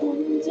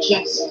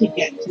just to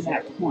get to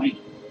that point.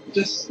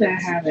 Just to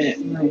have it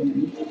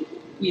running,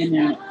 you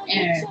know,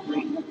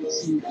 every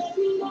single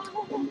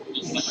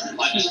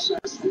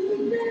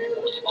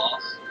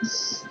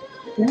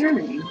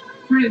scary.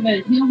 For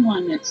the hill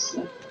one, it's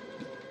the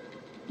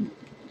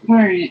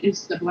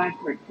it's the black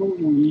brick hole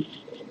one.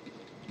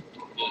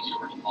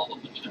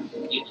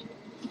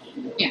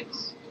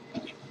 Yes.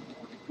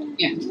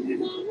 Yes.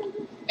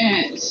 And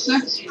it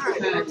sucks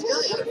because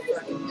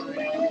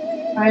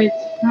by the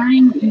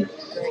time you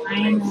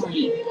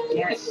finally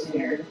get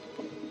there,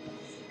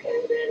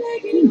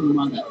 you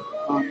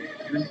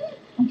motherfucker.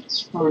 Don't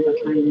spawn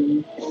behind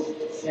me,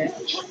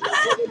 bitch.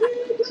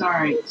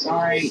 Sorry.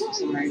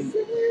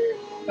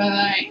 But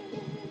like,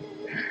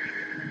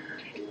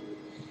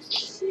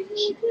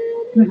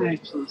 that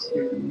actually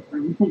scared me for a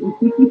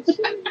moment.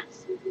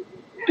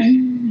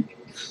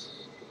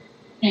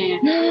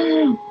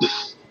 And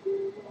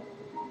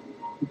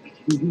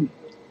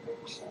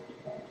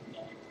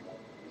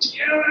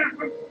kill it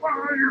with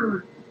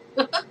fire!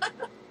 I'm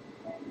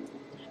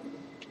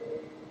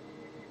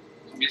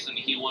guessing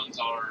the heal ones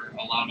are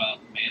a lot about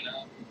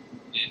mana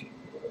and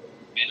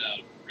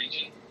mana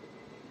region.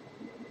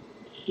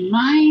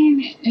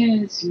 Mine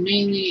is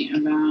mainly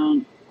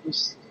about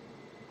just,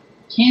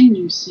 can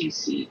you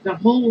CC? The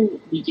whole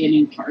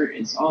beginning part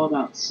is all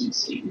about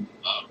CC.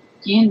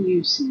 Can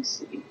you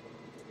CC?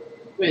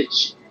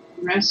 Which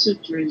rest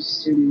of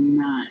druids do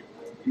not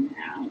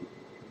have.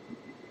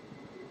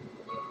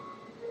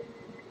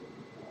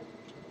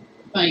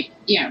 Like,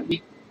 yeah,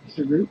 we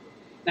root.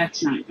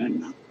 That's not good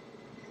enough.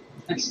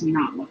 That's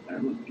not what they're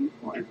looking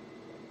for.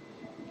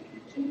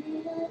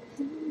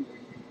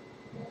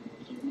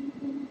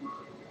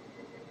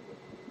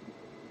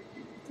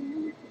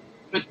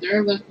 What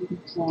they're looking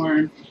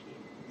for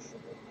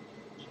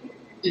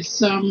is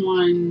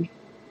someone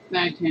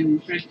that can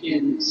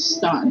frickin'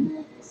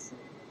 stun.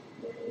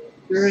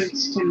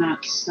 Druids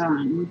cannot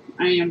stun.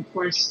 I am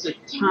forced to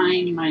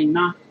time my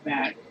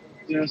knockback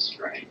just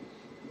right.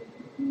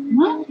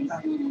 What the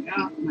fuck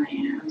off my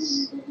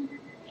ass?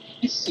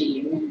 I see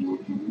you.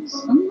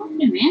 I'm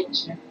looking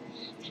at you.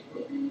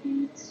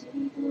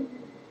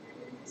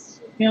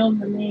 Kill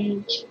the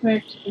mage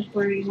quick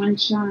before he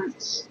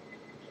one-shots.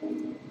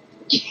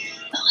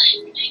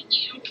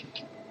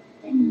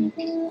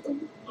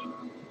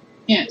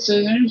 Yeah,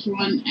 so there's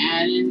one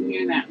ad in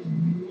here that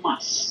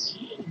must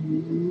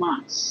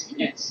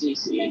get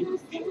CC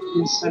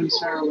in some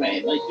sort of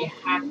way. Like, you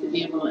have to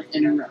be able to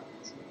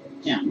interrupt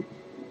him,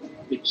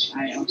 which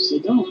I also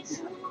don't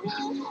have.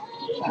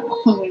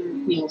 Whoever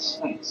heals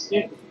spikes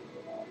do.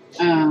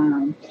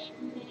 And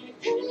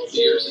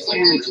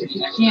if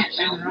you can't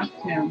interrupt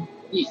him,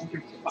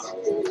 you're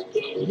fucked.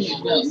 He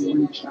will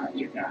one-shot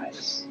your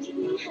guys.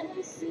 Even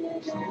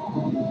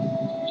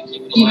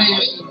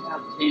if you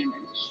have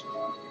damage.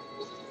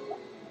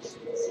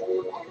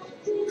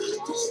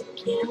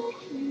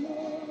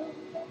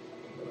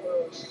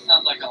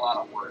 Sounds like a lot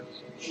of work.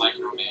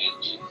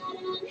 Micromanage.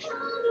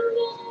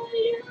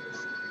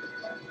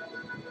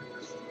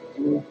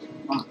 Oh,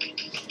 fuck.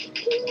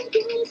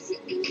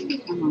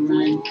 Come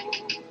on.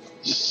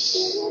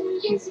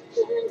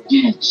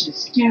 Bitches,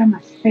 get out of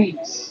my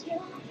face.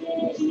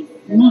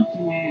 I'm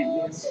looking at you.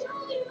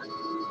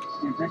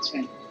 Yeah, that's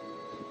right.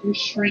 You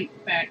shrink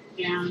back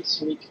down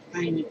so we can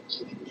find a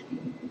key.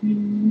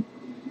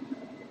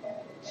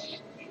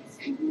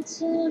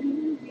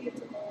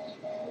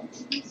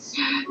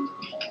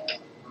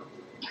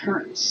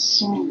 Hurts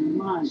so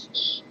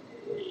much.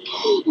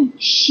 Oh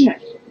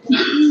shit.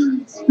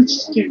 It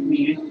scared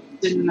me. I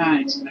did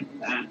not expect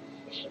that.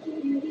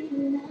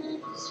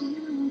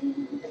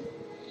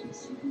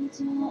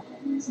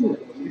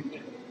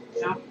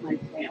 Get off my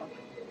tail.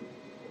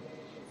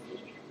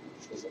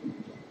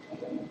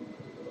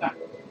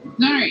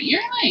 Alright,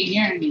 you're like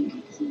hearing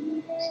me.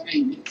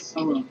 It's a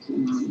little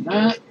too long,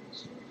 but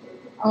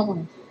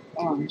oh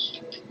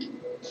gosh.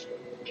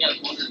 Yeah, I was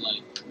wondering,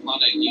 like, how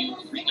did you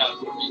freak out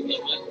for me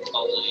with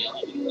all the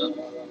yelling and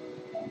stuff?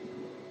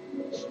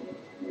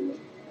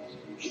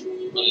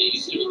 Are you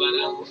used to it by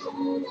now?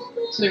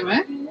 So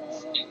what?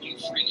 Did you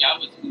freak out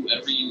with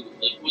whoever you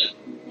live with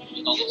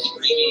all the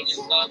screaming and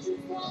stuff?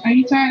 Are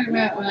you talking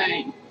about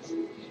like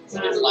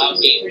loud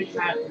game? Pretty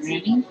Hot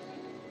Granny?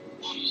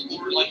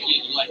 Or like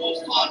you like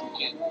those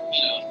talking, you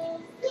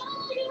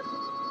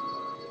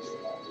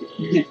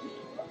know?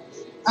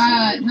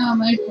 No,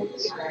 my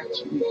folks are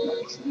actually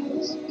folks.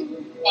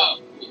 Oh.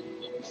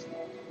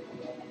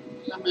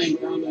 So my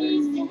brother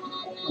and my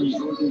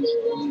oldest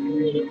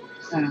brother,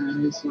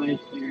 his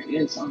wife there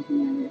is on the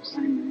other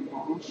side of the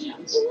wall.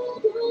 Yes.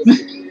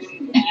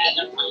 Yeah,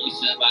 they're pretty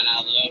set by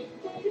now, though.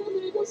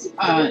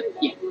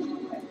 Yeah.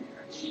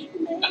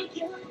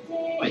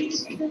 Wait.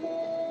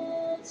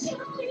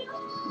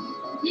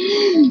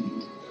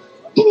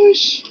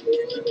 Push.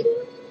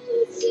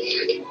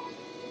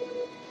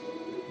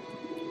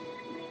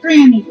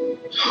 Granny.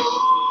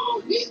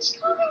 It's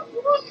got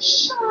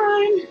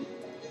moonshine.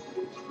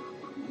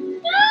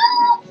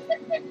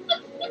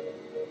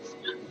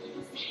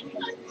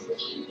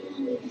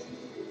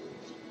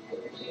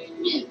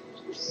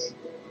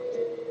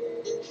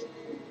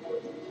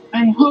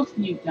 I hope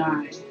you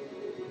die.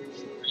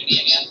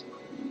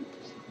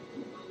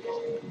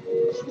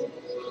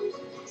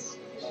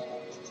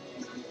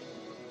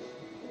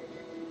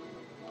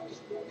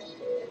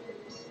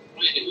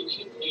 Wait, who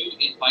can do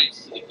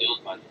invites to the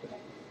guild, by the way?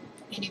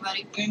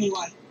 Anybody?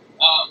 Anyone.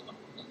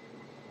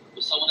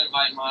 Will someone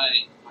invite my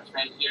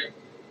friend here?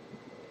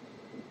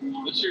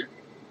 What's your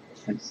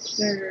What's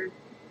their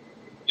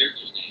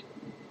character's name?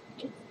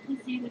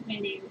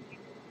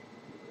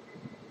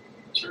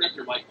 Turn up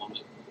your mic, woman.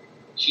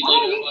 She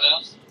later than what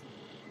else?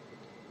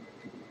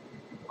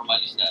 Or am I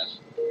just deaf?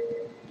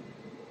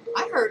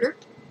 I heard her.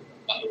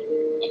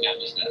 Okay, I'm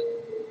just deaf.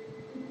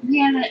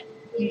 Yeah, that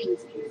usually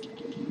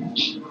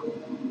stays.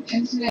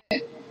 Is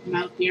it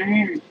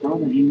Malthurian or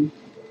Trolling?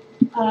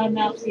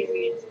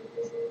 Malthurian.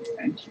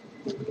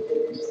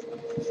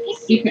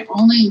 You can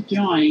only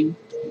join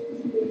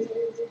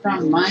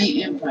from my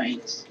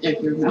invites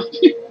if you're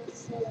Malthurian.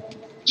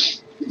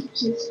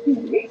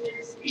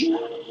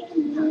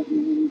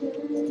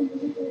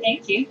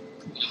 Thank you.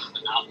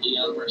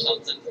 Albion or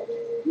something.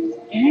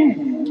 Yeah.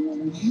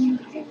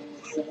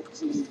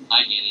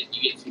 I get it.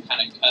 You get some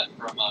kind of cut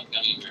from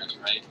gummy bears,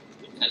 right?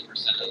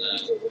 10% of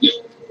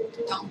the.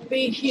 Don't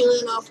be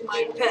healing off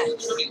my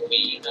pets.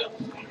 You know.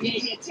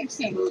 Yeah, it takes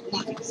them a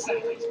lot of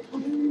side.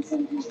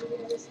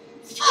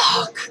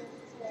 Fuck.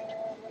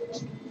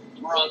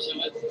 We're onto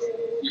it.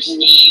 Your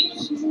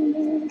schemes.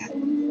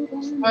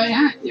 Oh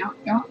yeah.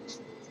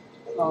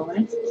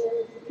 Slowly.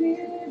 You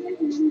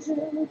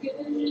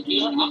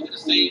know what? I'm gonna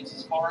say it's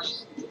as far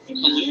as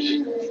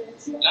collusion.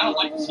 And I don't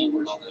like the C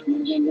word all that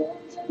much. You know.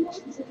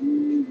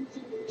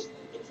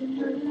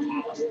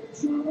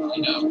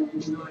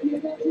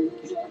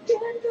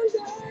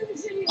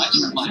 I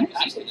turned my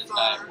back to this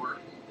guy at work.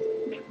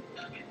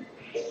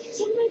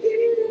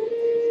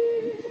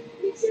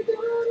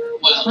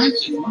 Well,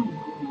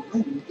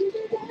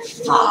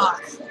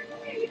 Fuck.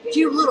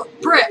 You little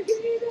prick.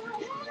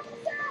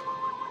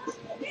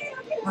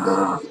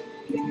 Ugh.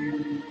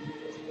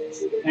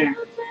 There.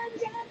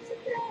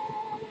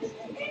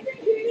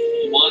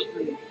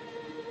 one.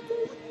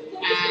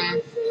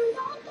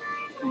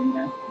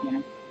 Kinda,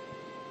 yeah.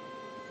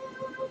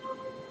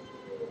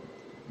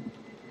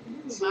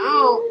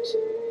 Mount.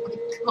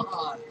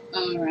 God.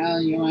 Oh,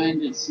 Ral, you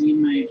wanted to see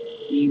my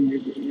gamer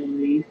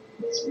really?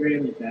 It's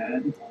really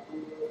bad.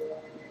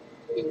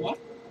 You what?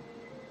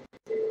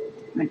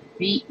 My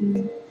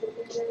beaten.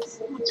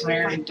 It's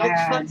very Don't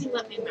bad. fucking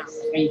let me mount.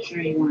 Are you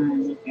sure you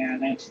want to look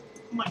at it?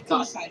 Oh my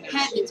god.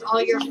 Pet, it's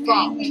all your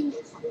fault.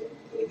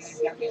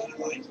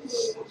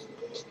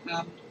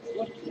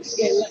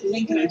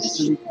 Lincoln, I This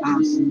just is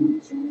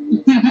awesome.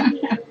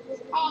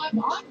 I'm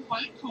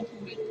quite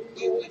compliment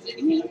you and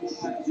anything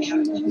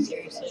else.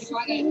 Seriously. If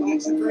I don't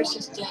like some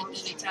Versus dead, then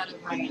it's out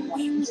of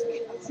range.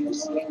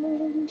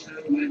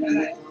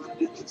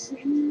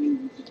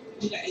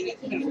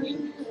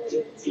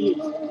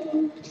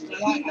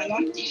 I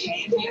like the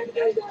hand the other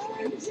day.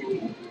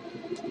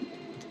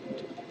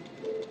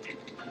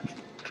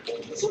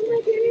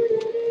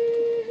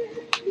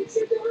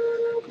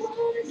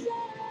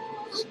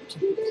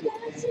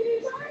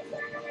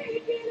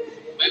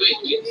 Wait,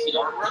 you see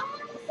artwork?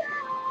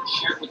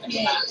 Share it with the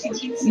Yeah, class.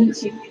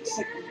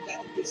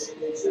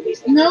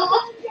 No.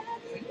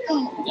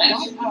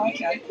 Yes. Oh,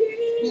 okay.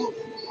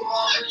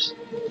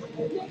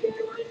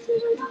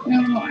 No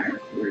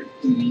artwork,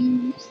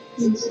 please.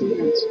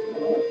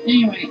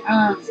 Anyway,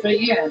 but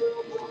yeah.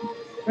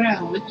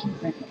 Ral, what you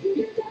think?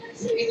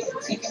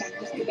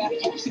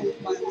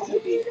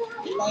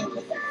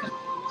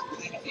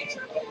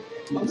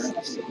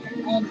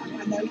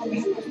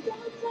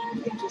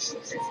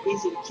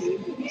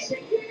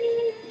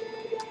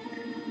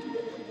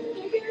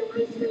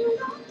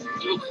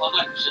 You club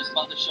I was just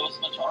about to show us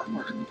a bunch of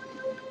artwork.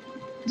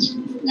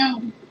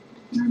 No.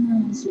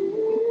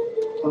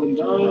 Oh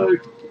no.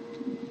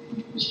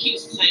 She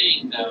keeps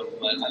saying no,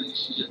 but I think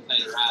she's just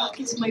playing around. Fuck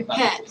is my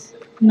pet?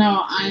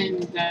 No, I'm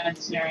dead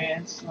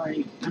serious.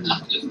 Like, I'm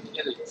I'm just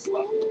kidding.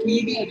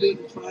 You gotta do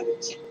the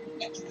private check.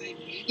 That's the name.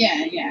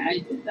 yeah, I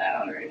did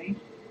that already.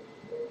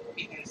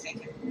 Hang on a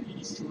second.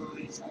 It's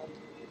July, so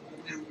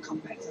now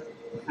combat zone.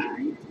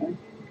 Hi.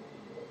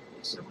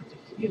 So with the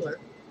healer.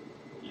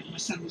 My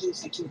son was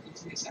also talking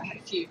to me, so I had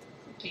a few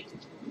people.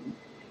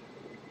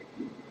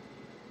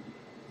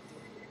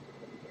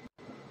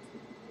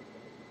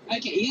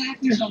 Okay, you have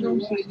to tell me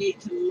what I need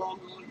to log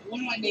on. What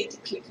do I need to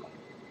click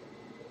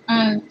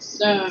on?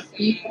 So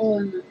people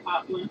in the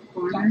top left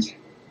corner. Gotcha.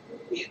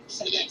 Yeah,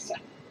 so that's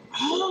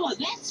oh,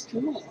 that's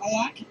cool. I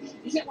like it.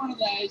 Is it one of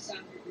those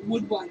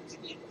wood ones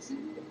again? Is it?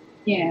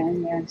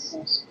 Yeah,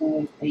 so it's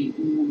the 8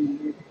 and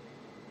 100.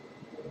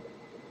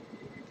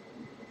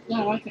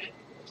 No, okay.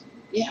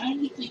 The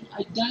only thing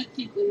I don't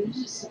think there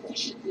is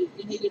sufficiently,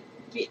 you need a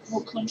bit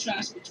more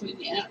contrast between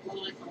the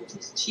outline of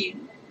his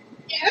chin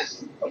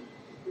Yes.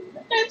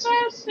 That's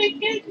what I was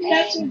thinking.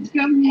 That's and, what's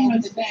coming and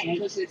was the back, saying.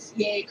 because it's,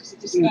 because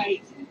it just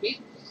fades in a bit.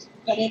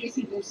 But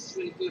everything else is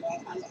really good.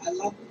 I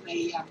love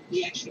the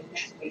actual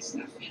anatomy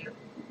stuff, you know.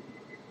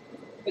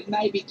 But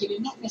maybe give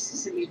him not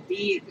necessarily a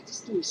beard, but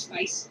just do his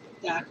face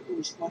darker, or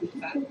his body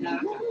fat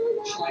darker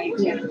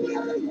shades. Yeah.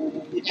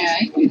 Yeah,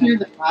 I can do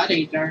the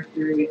body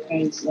darker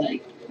because,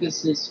 like,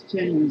 this his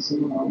chin was a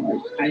little,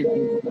 like,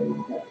 highlighted a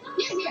little bit.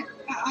 Yeah.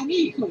 I knew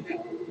you could.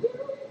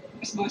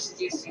 That's my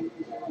suggestion.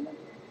 But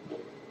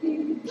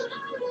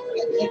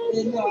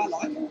no, I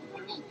like it.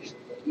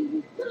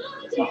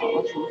 It's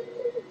awesome.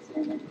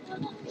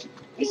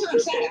 That's what I'm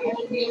saying. I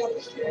don't feel like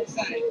it's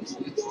saying this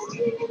works.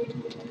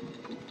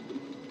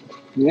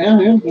 Yeah,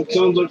 that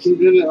sounds like some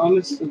good,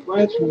 honest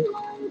advice from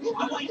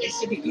I want this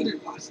to be good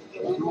advice.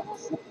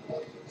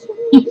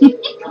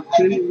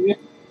 yeah.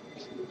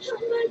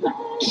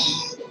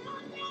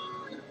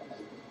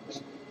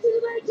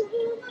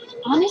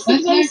 Honest That's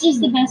advice is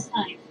actually- the best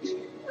kind.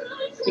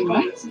 To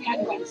what? It's the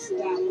only way to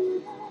start.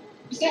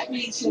 Because that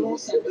means you'll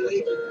also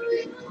believe in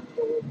it.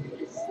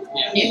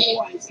 Yeah.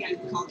 Always go to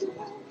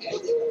compliment.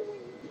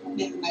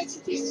 Never made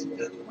suggestions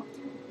otherwise.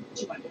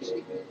 Too much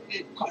believe it.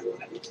 And quite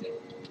rightly too.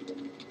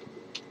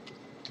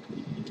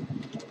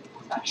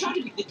 I try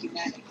to be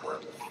diplomatic.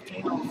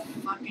 They all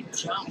fucking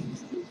jump.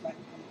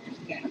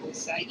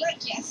 Say, look,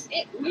 yes,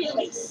 it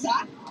really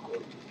sucked.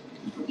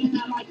 You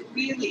know, like,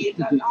 really,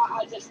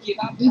 I just give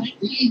up. The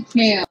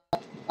detail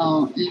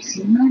is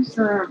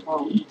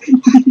miserable.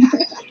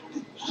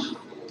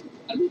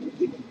 I would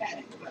be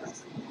diplomatic, but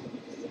that's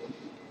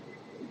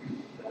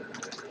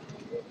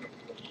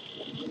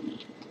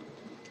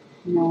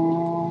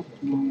No.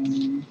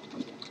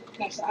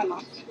 That's I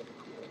like it.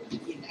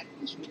 Yeah, that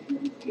was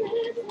really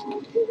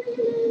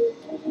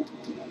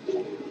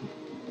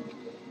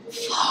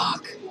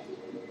Fuck.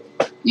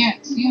 Yeah,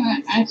 see,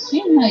 I've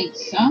seen, like,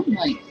 some,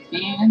 like,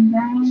 fan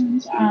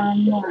drawings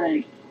on,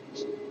 like,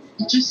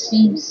 it just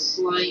seems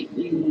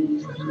slightly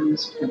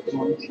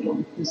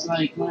misproportional. Because,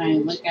 like, when I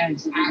look at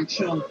his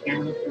actual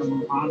character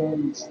model,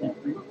 it's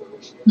different.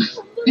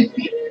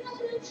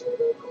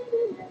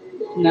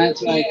 And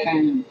that's what I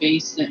kind of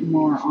based it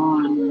more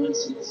on,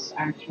 was his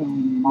actual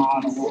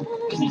model.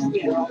 And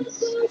Yeah, right.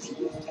 his- I think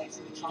it takes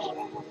some time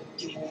out of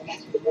getting the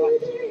anatomy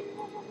right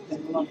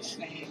than a lot of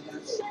fan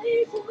does.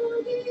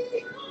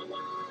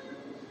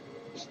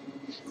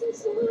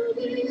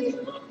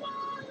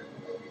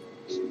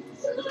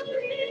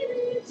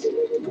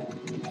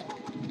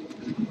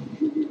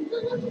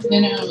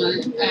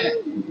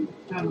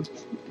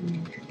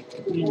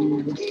 You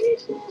know,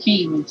 can't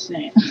even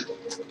say it.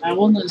 My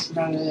oldest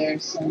brother there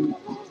said,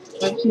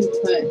 what you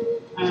put,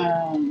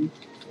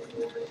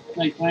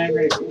 like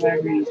whenever you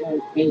go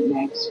to paint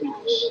next,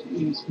 which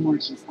he was more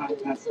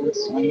surprised about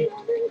this one.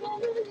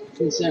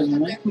 He said,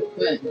 what you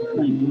put,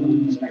 like,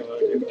 Look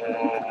at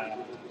that.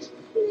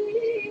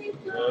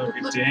 Look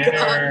at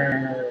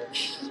dinner.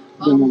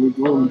 Then we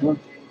go and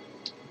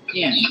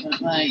yeah,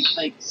 but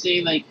like,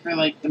 say, like, for,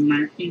 like, the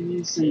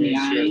markings and the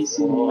eyes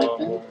and the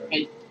weapon,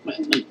 I put,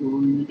 like, glow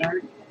in the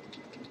dark.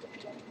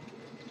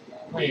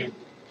 Wait,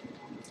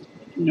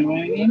 You know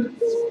what I mean?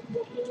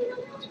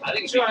 I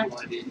think it's a good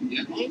idea.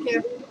 Yeah. Thank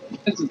you.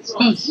 Because it's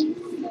supposed to.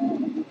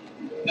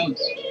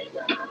 Ghost.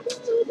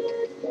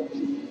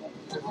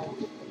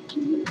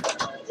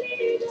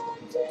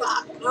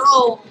 Fuck.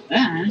 No.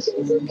 That's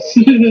ghost.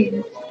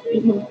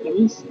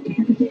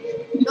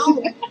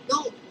 No.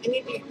 No. I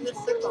need to get this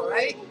circle,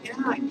 right? Yeah,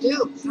 I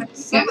do. God, Yeah,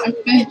 son of I a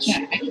bet bitch.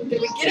 you I can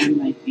Did we just get it? jam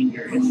my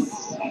finger in this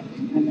stuff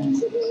and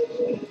then.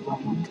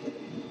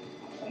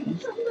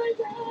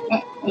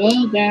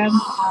 Oh, Dad.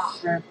 Ah.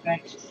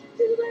 Perfect.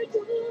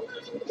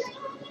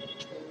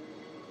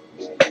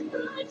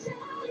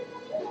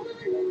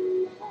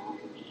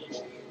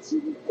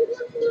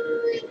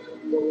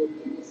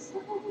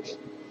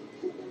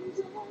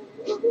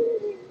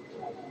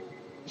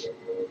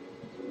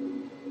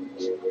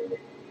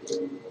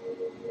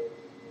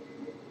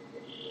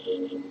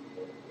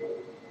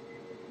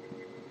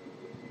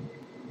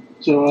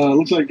 So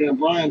looks like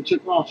Brian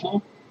took off, huh?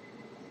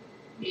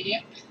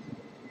 Yep.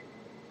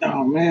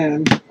 Oh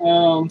man.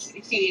 He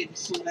said he had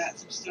to sort out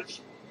some stuff.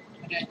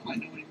 I don't quite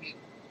know what he meant.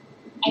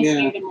 I Yeah.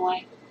 scared him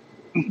away.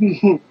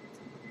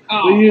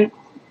 Oh. Well,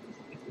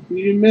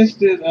 you missed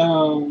it,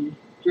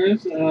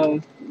 Chris.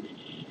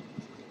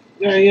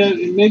 Yeah.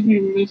 Maybe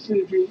you missed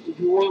it if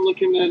you weren't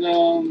looking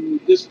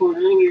at Discord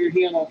earlier.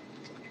 He had a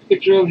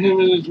picture of him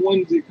in his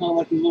onesie, kind of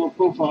like his little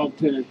profile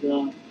pic.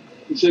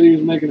 He said he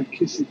was making a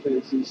kissy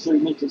face. He said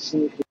he meant to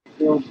send it to his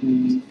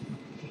girlfriend.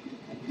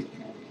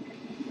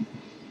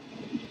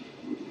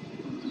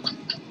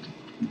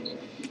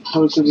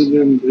 Posted it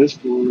in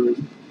Discord.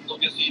 So I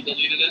guess he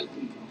deleted it.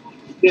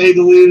 Yeah, he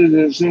deleted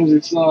it as soon as he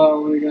saw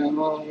it when he got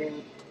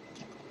home.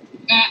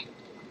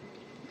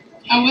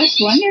 I was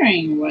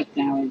wondering what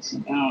that was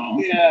about.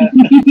 Yeah.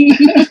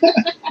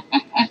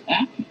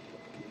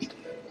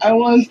 I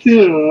was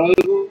too. I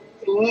was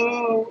a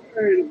little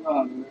worried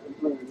about it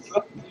at first.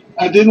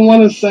 I didn't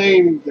want to say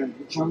anything,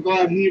 so I'm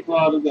glad he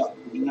brought it up.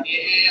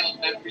 Yeah,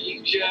 remember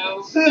you,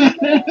 Joe?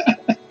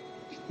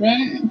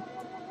 Right?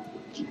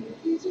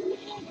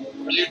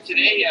 Earlier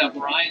today,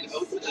 Brian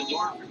opened the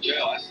door for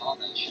Joe. I saw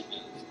that shit.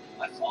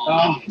 I saw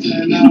Oh,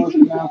 man, that was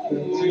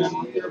nothing. Man,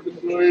 we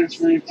open doors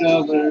for each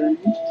other.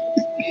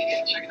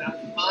 Yeah, checking out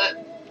his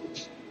butt.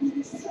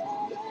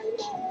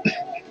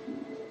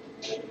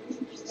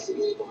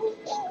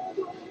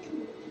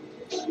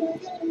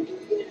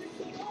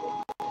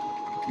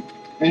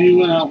 And he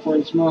went out for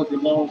a smoke and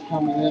I was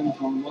coming in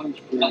from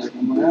lunch break.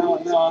 I'm like,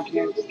 oh, no, I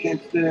can't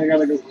stay. I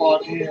gotta go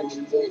clock in.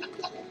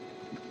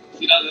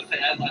 You know, the thing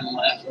as I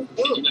left,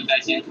 she went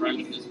back in right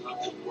when this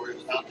fucking board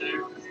was out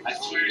there. I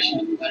swear she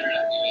was glaring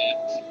at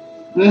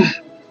me, man.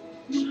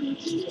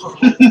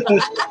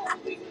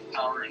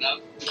 Powering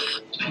up.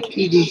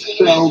 He just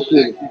felt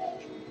it.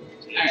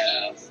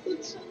 Yeah.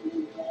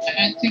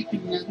 I take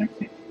another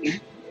picture,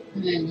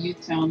 and then you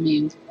tell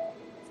me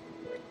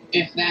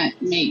if that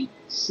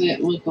makes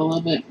it look a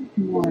little bit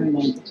more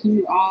like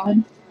too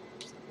odd.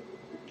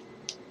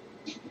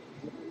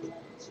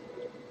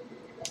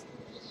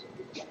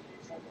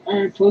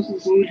 Alright, post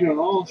it so we can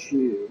all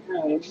see it.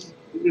 Yeah,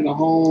 we get a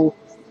whole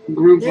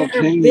group There are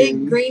opinion.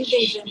 big green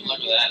things in Look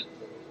there. at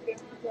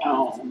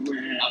Oh,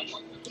 man.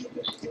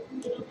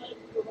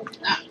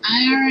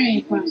 I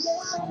already posted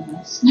some of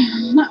this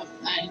stuff.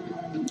 I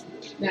know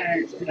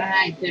that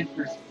I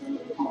differ.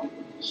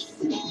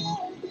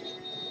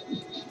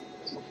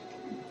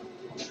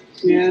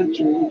 Yeah,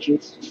 true.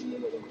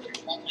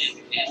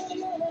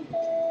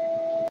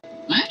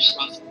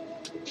 What?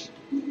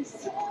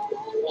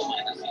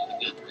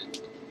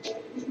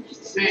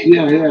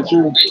 Yeah,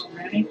 true.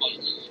 Ready?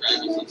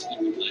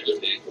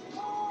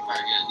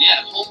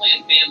 Yeah,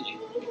 Homeland Family.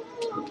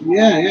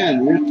 Yeah.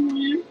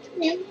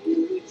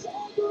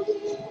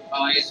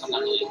 Oh, I guess I'm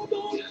not really.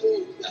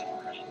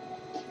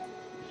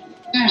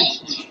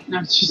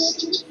 Not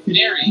just.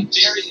 Mary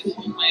is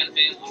Homeland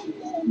Family.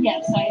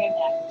 Yes, I am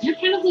that. You're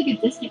kind of like a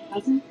distant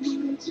cousin.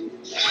 I'm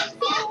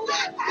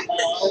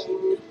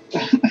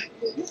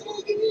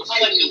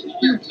like the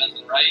weird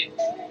cousin, right?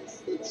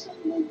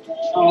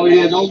 Oh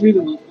yeah, don't be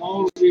the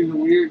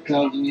weird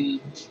cousin. Be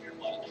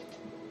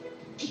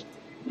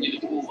the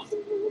cool one. I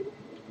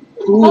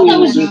Cool thought that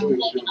was is like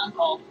different. an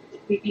uncle.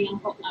 Creepy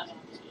uncle. I don't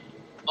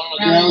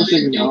know. Yeah, I was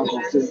thinking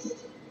uncle too.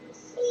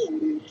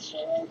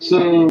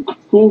 So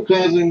cool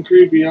cousin,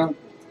 creepy uncle.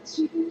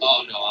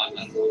 Oh no, I'm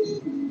not. He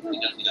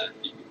doesn't got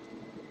creepy.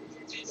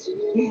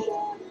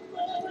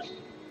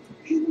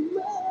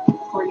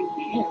 According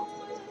to you.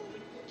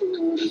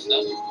 Good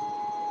stuff.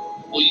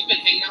 Well, you've been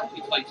hanging out with me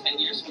for like 10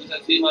 years. What does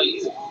that say about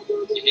you?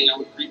 You hang out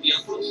with creepy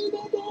uncles?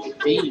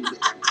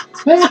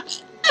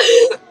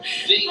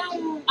 See?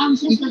 I'm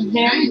just a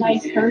very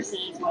nice person,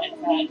 is what it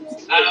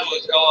says. I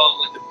was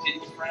like a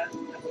pity friend.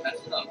 That's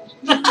messed up.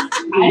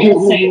 I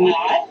didn't say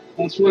that.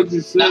 That's what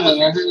you said. That was I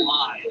your heard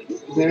lie.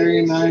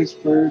 very nice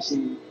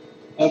person.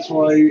 That's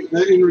why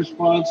in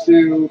response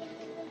to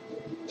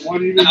why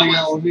do you been hanging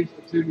out with me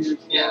for 2 years?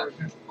 Yeah.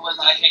 Well,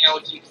 I hang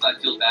out with you because I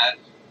feel bad.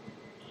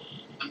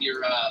 I'm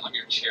your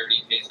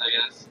charity case, I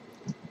guess.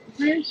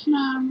 Where's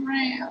my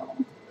rail?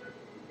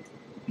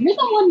 You're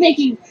the one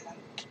making.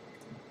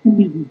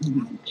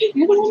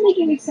 You're the one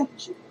making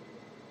exceptions.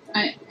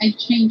 I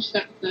changed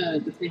up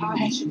the thing.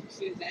 I actually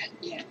prefer that.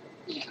 Yeah,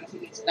 I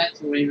think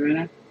That's way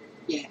better.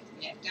 yeah.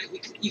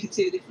 You can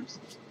see the difference.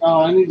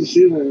 Oh, I need to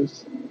see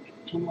this.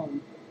 Come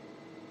on.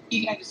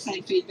 You have the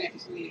same feedback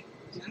as me.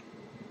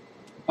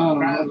 Oh,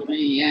 Probably,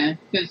 yeah.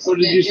 Because What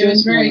did you it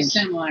was say? very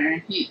similar.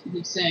 He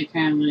said it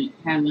had like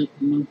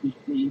the monkey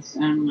face.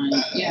 I'm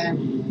like, yeah,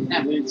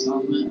 that would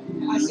solve it.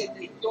 I said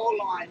the door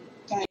line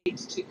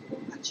fades too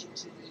much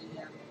into the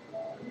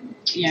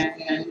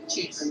Yeah.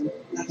 chest.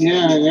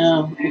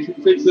 yeah. If you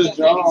fix the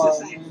jaw.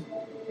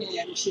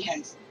 Yeah, well, she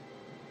has.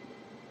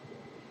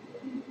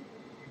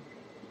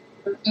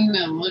 Doesn't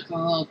it look a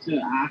little too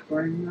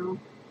awkward, though?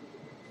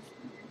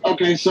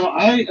 Okay, so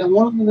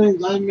one of the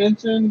things I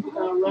mentioned,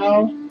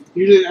 Ralph, I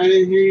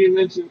didn't hear you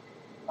mention.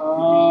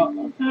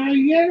 Okay,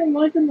 yeah, I'm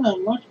liking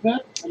that much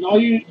better. And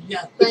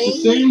it's the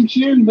same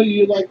chin, but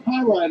you like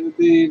highlighted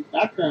the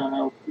background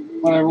out,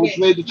 whatever, which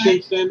made the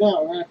chin stand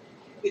out, right?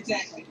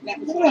 Exactly. That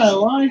was Yeah, I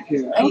like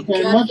it.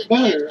 Okay, much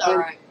better.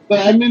 Alright.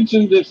 But I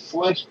mentioned the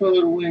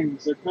flesh-colored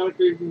wings. They're kind of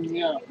creeping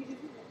me out.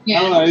 Yeah.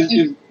 I don't know, it's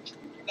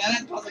That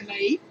don't bother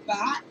me,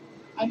 but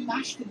I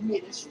must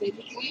admit,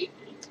 aesthetically,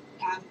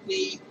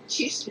 the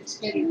chest looks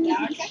better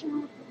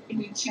darker,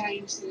 and you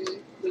change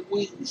the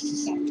wings to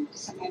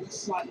some other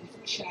slightly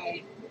different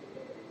shade.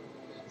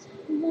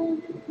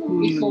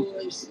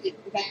 Because they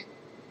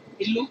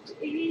look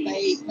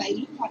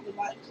like the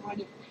right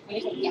kind of,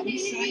 whatever Gummy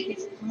say,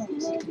 it's kind of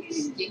looks like an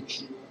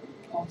extension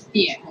of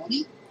the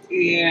body.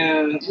 yeah.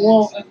 And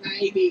Well, so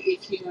maybe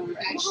if you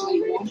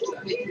actually wanted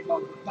to make it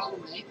bother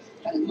me,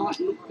 but it might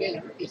look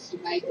better if you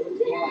made them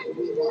look more like a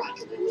wing like,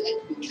 and then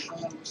that could be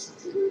colour or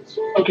something.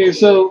 okay,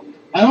 so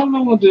I don't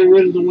know what the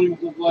original wings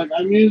look like.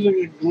 I'm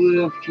using a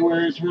glyph to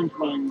where it turns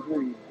mine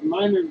green.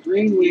 Mine are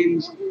green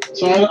wings,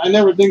 so I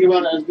never think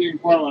about it as being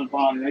part of my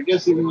body. I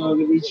guess even though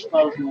they reach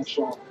out from my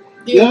shoulder.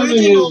 The The other thing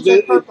is originals are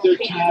that purple they're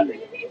pink. tattered.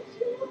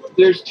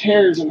 There's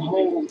tears and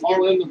holes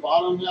all in the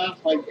bottom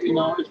half. Like, you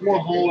know, it's more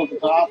hole at the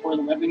top where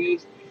the webbing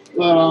is,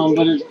 but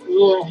there's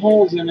little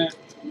holes in it,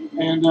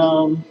 and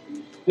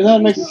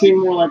that makes it seem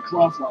more like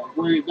cloth-like.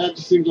 Where that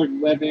just seems like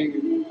webbing,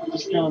 and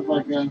just kind of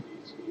like a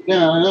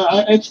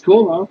it's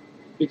cool though.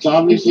 It's I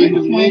obviously did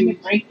his try to wings.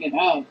 break it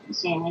up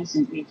so it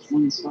wasn't just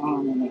one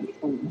solid at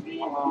first.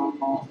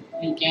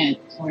 And get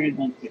where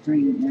like the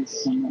green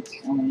is so much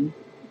going.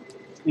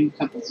 In a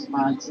couple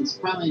spots. It's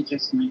probably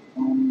just my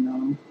phone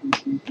though.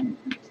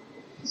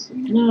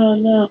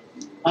 No.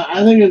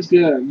 I think it's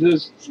good.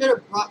 Just Should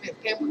have brought me a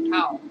paper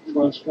towel.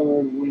 flesh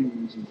colored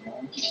wings.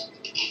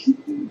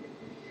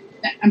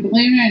 And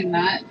believe it or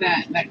not,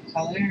 that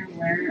color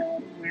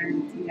where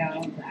you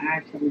know the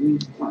actual wing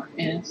part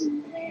is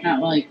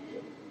not like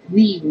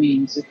the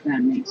wings, if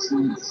that makes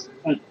sense,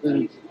 but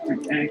the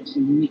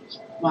actually makes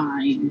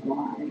flying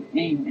blind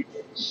and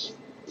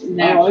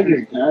I like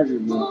his dagger,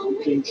 but I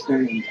can't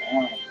stand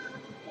out.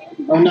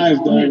 Oh, not his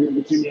dagger,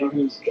 but you know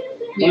his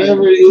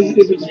whatever it is.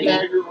 If it's a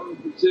dagger or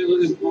if it's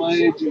his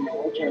blade, you know,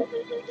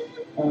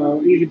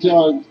 whichever. You can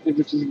tell if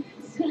it's just,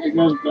 it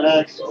goes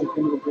back like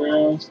into the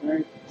grass,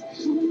 right?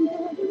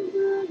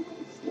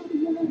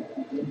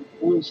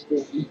 That was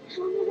good.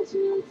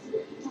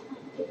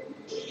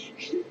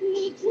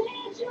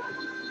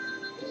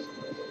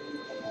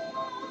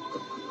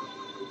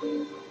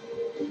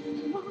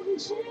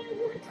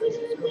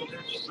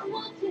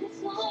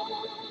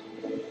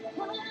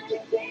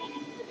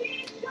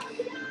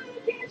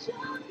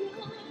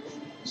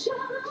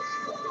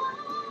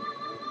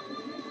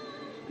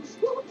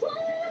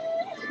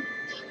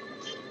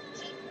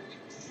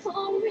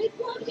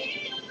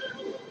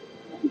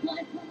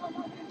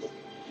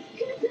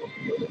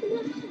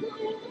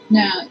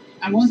 now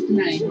I won't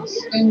deny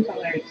his skin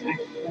color is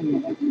actually a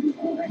different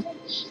color.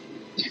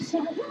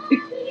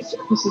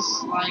 This is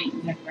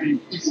slightly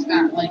different. It's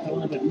got like a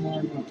little bit more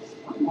of a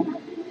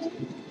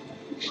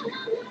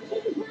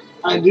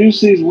I do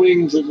see his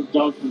wings as a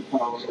darker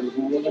color,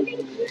 whatever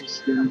his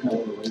skin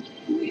color is.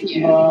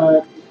 yeah.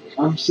 But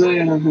I'm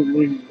saying his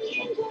wings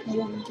are darker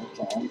color, that's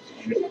all I'm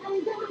saying.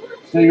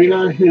 Maybe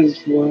not his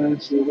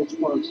flesh, so that's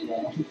close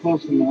enough.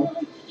 Close enough.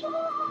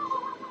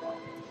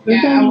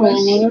 There's Yeah, I nothing wrong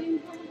was with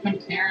it.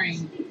 comparing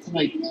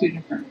like two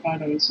different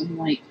photos. I'm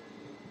like,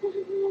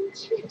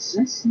 is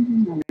this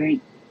even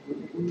right?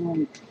 I'm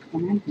like,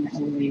 am I gonna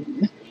elevate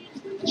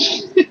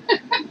it?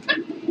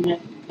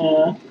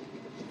 Yeah.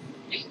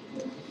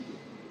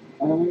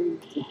 I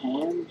think the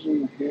horns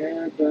and the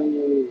hair done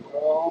really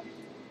well.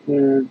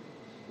 They're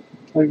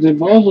like they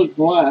both look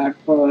black,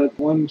 but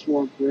one's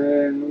more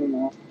gray. I don't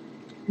know.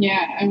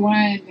 Yeah, I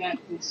wanted that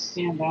to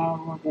stand out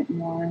a little bit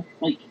more,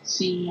 like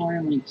seem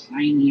more like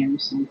shiny or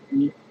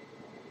something.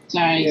 So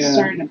I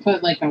started to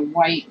put like a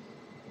white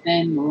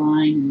thin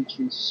line, which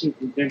was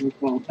super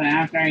difficult. But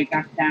after I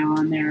got down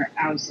on there,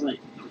 I was like,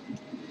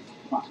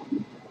 wow.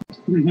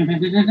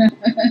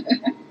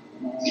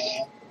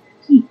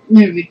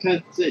 Yeah,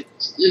 because it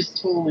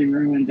just totally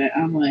ruined it.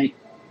 I'm like,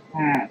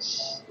 ah,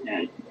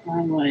 shit.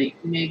 I'm like,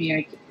 maybe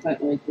I could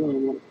put like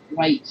little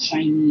white,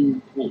 shiny,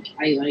 like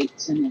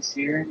highlights in his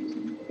hair.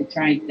 I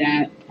tried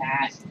that.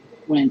 That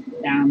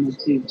went down the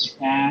tubes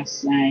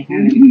fast. And I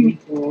had a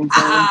go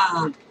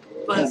Ah,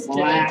 the busted.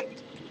 black,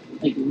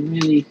 like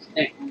really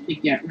thick to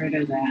get rid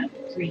of that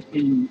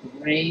freaking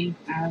gray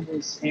out of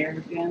his hair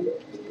again.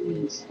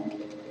 Please.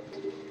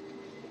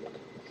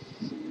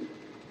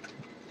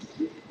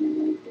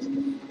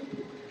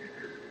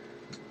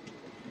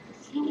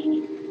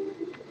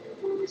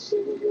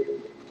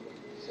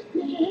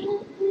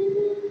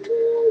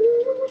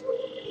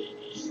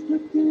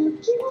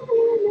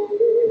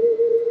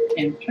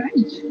 I'm trying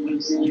to do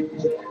those like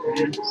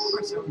really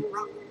fast.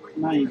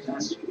 My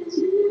gosh.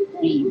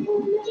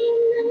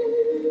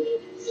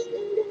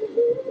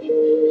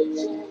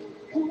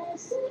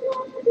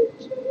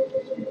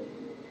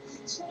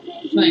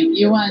 Like,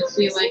 you want to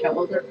see like an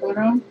older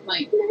photo?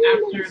 Like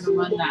after the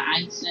one that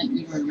I sent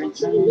you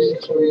originally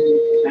showing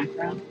the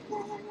background?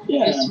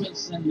 Yeah. This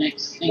was the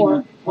next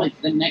thing, like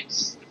the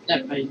next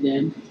step I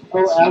did.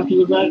 Oh, after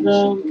the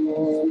background?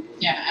 Or...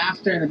 Yeah,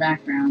 after the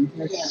background.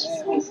 This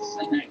was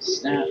the next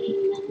step.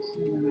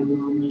 In a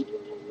moment.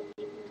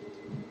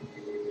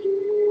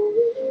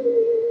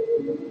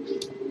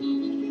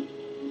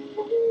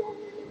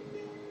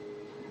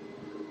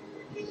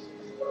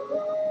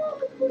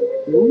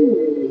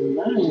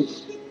 Ooh,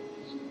 nice.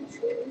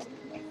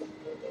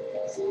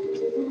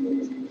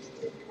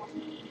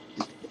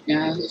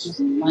 Yeah, I was just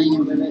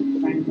playing with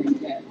it, trying to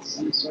get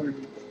some sort of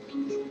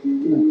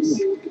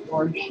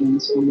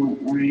proportions somewhat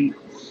right.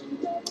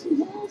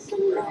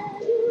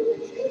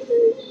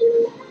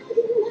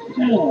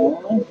 Yeah,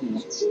 I like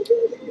it.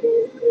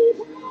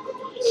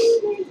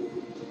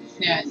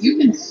 Yeah, you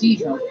can see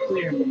how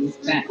clearly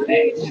that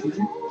bag,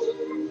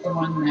 the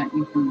one that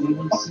you can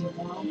really see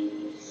well.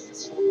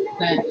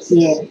 That's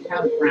Yeah.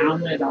 how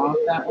rounded off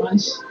that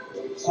was.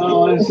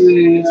 Oh, I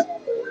see.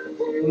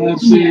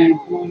 Let's see.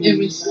 Yeah, it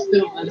was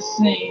still the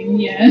same,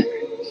 yeah.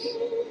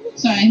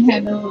 So I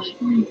had to like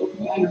go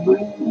back.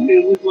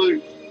 It looked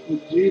like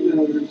Vegeta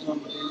or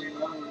something.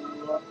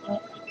 I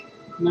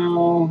don't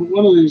know. No,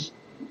 one of these.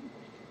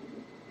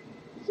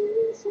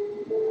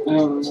 I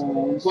don't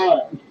know.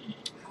 But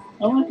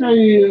I like how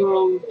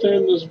you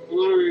turn this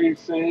blurry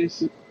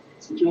face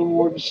to a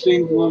more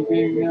distinct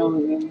looking,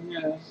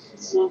 yeah,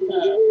 it's not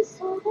bad.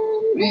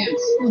 Yeah,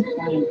 it's still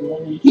kind of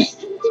blurry.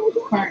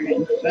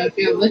 Pardon. But if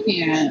you're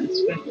looking at it,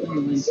 especially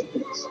like if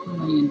it's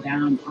laying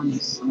down on the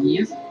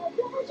sleeve,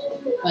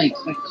 like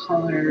the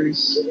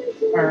colors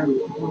are a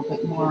little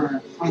bit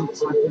more on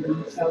top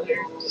of each other,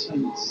 so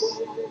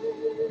it's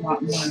a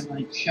lot more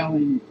like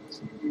showing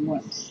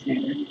what's there.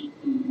 You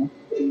know?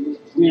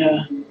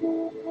 Yeah.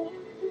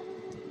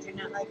 You're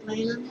not like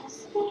playing on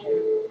this?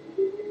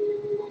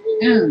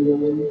 I don't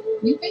know.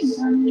 You think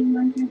I really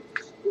like it?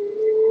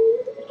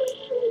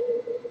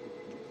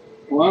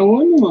 Why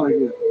wouldn't you like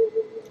it?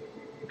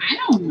 I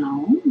don't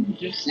know.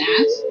 Just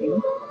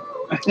asking.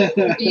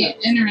 It'd be an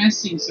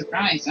interesting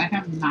surprise. I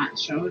have not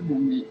showed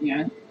him it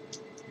yet.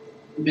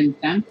 I've been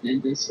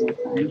tempted this whole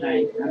time, but I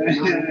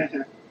have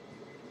not.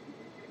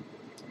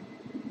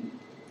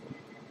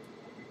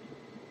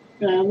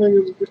 Yeah, I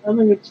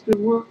think it's good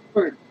work.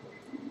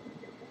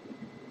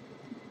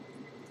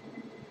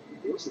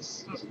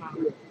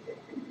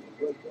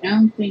 I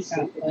don't think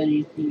I'll put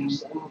anything on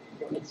top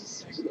of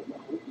this.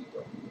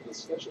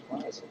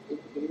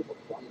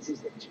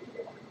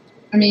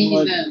 I mean,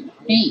 the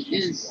paint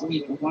is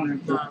like a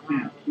waterproof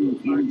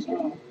paint, so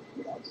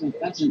it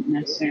doesn't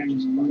necessarily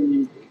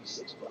need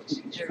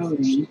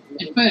coating.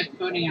 I put a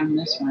coating on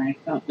this one. I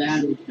felt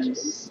bad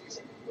because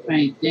if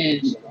I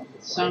did,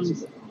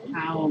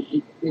 somehow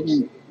it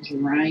didn't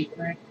dry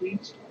correctly.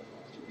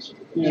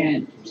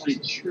 And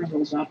like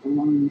shrivels up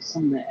along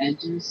some of the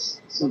edges,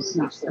 so it's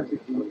not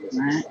perfectly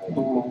flat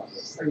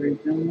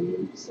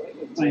originally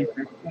when I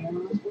first put it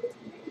on.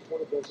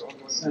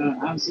 So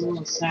I was a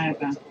little sad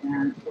about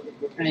that.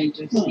 I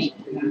just hate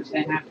that to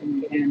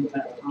happen again,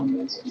 but on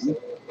this one.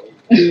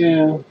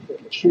 Yeah,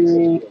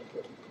 true.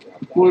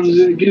 What is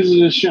it? It gives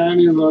it a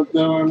shiny look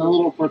though, and a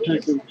little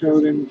protective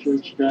coating for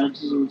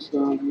scratches and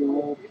stuff.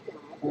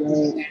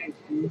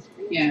 Exactly.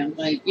 Yeah,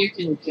 like you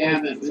can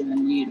jab it with a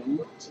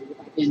needle,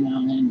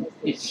 and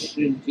it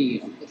should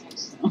be okay.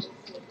 So.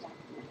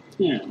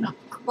 Yeah.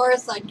 Of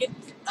course, I get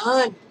it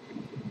done.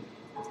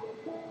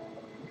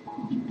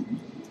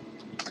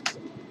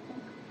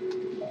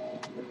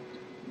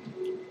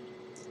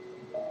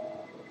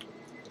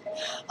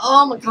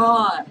 Oh my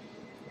god.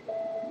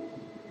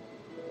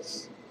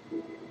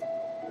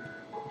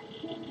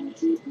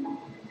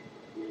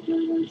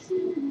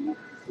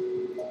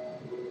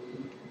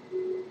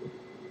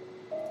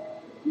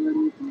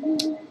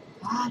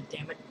 God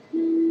damn it.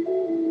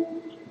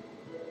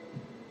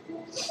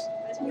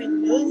 Why do I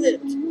lose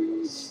it?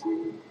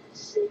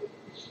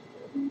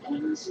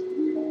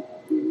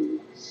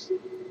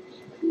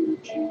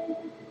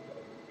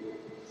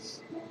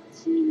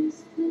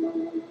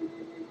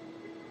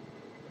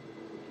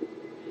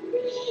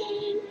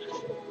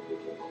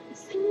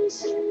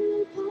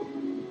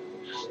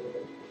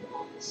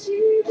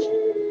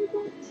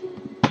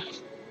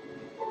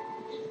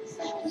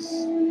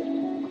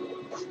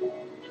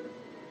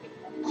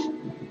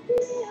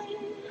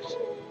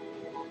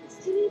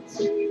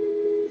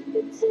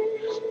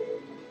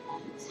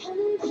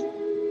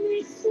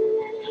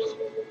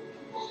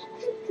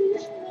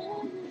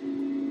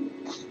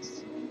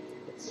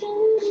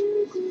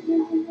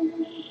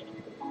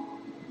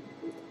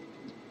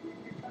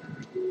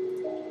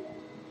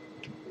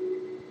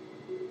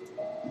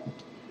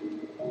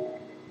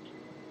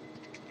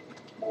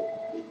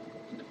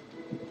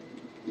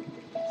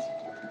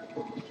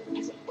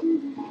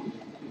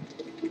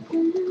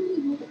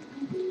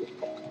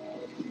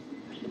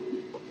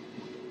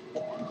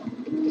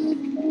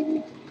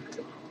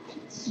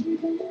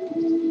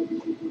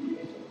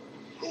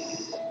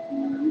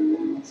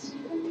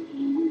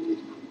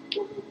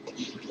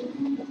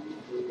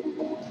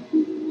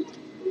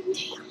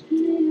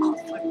 Oh,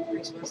 fuck,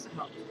 you're supposed to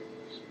help.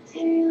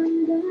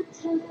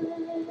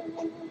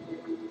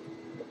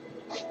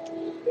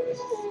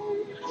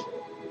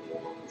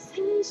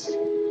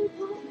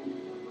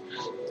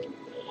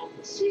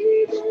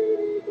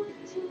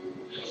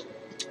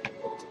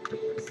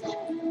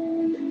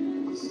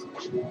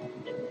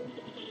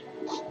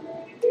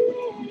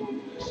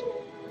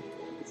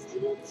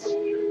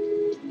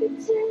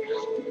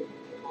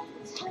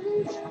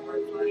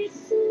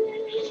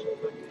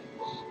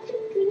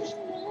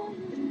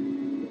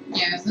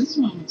 Yeah, this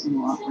one was a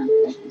lot more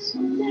focused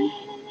on me.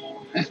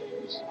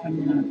 I'm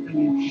not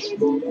doing this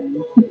one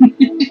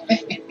again.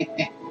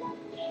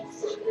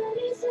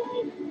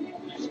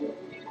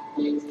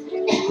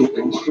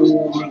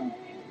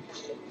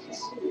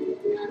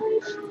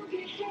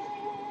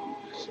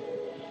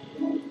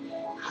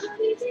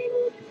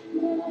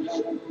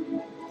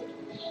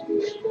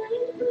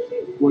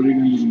 What are you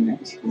going to do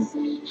next?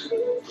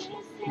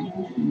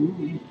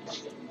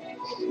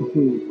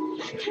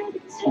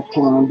 A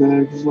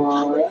Klondike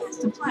bar. Where's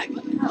the flag?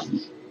 What the hell?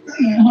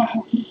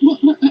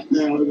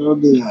 Yeah, we'll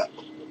do that.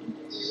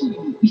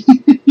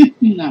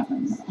 No.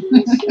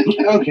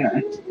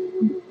 Okay.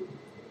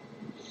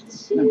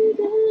 I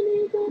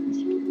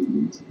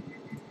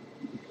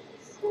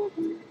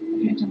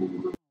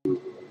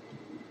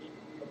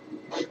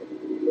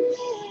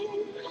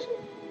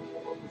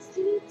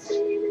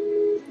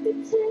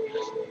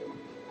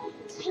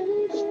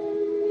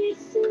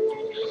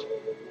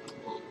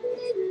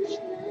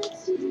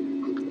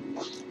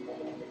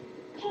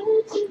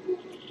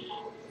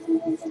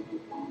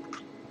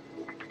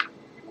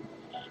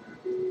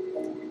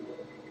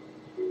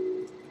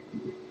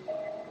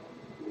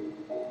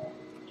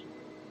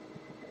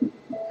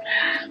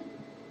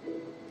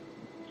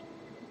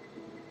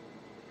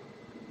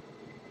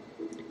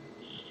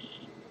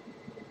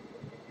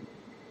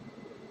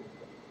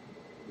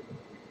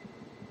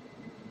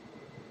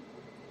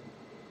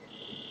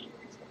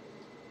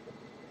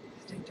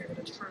think they're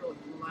gonna turtle in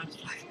the last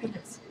 5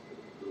 minutes.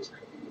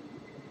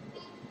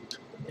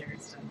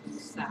 There's some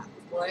sap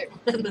right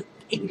when the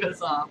thing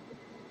goes off.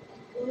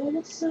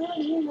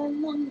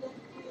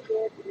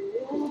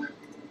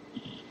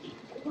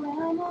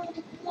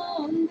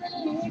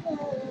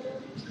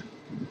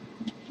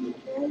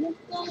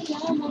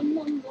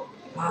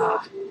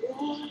 Ah.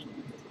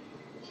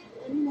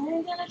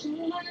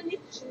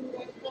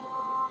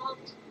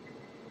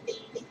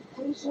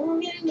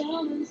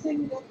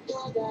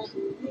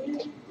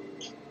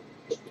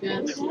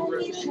 Yeah, there were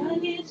rooms.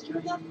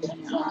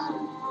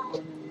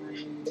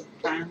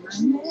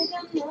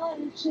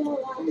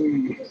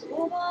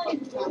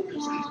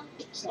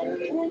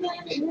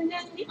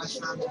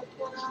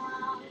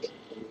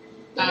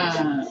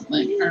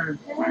 Like her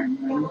farm.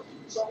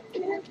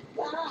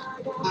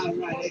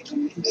 Right,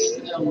 I'm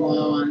still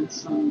low on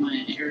some of my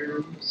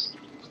herbs.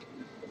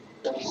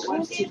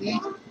 What's today?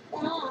 I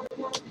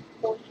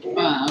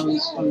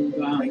was going to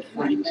go out for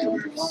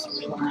 42 bucks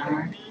for an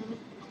hour.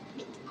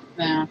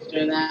 Then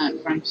after that,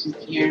 from some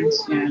Pierre's,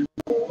 yeah.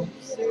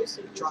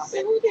 Seriously, drop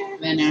it.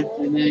 Then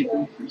after that,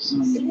 go for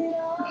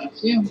a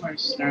few more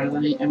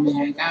Starlight. I mean,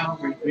 I got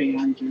over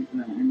 300,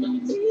 but I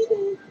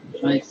mean,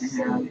 I like to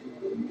have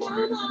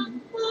more.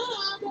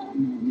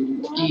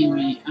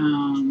 Anyway, I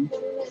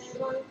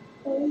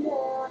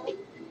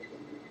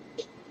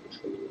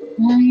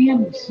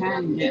am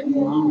kind of getting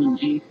low in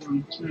April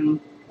too.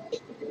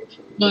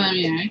 But I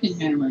mean, I can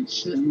have like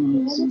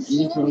shitloads of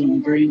April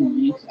and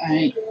Greenleaf.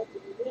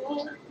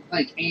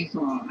 Like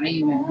April, I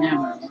even have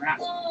a wrap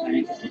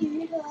bag,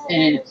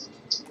 and it's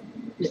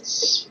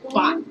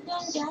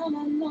spots.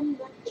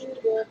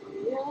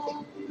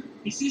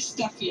 Is this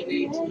stuff you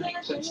need to make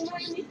posters?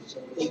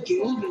 They're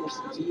good or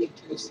for you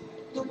personally?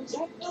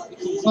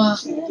 Well,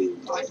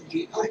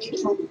 I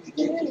could probably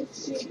get it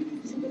for you.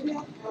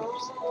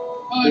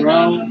 oh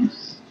no.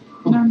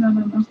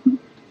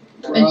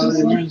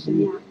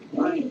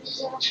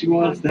 She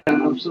wants to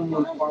have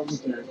someone farm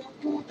with her.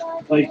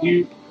 Like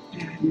you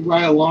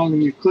ride along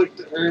and you click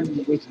the herbs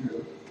with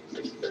her.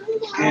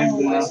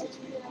 And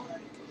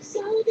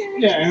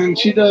yeah, and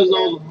she does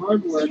all the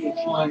hard work of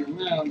flying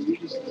around. You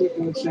just click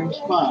in the same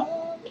spot.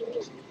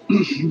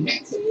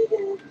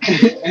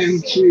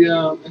 and she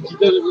does it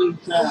really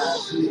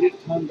fast. So you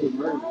get tons of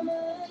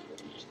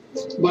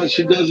herbs. But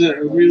she does it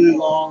a really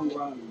long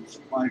run,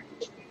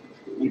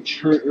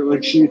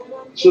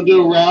 she'll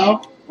do a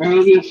route and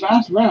it'll be a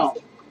fast route.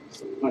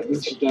 But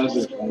then she does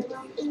it like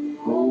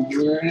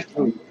over and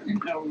over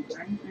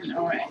and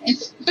over.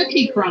 It's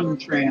cookie crumb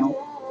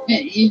trail.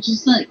 You're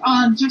just like,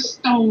 oh, just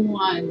stole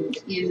one,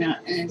 you know,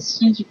 and as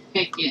soon as you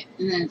pick it,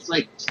 and then it's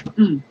like,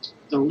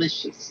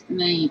 delicious. And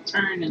then you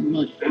turn and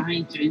look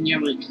behind you, and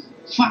you're like,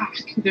 fuck,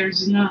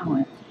 there's another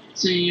one.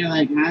 So you're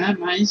like, I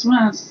might as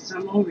well, since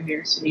I'm over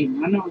here. So you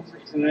run over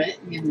to it,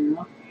 you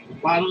know,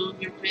 waddle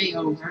your way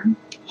over,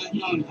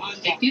 you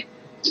pick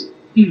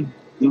it.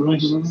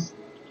 Delicious.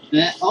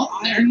 Oh,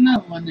 there's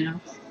another one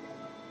now.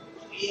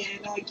 Yeah,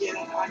 no, I get it.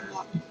 I'm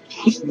not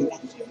passionate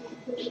enough.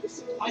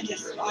 I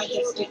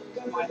just get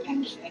my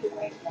match as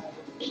I go.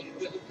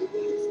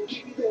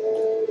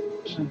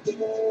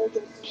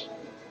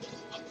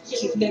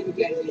 She's never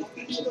going to be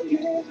affected.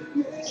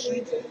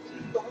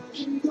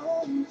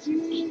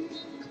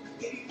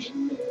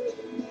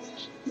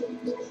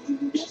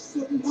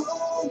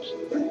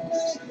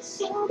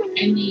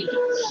 I need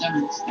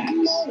 7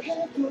 stacks of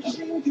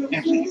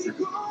every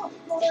herb.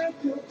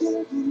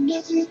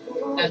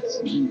 That's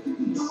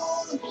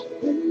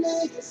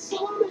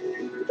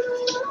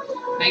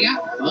I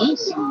got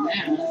close on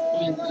that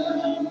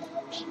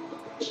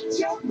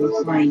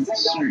before I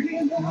started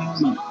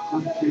using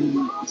fucking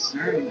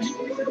Starlight.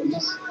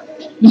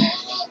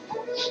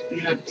 You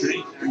got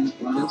pretty darn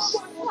close.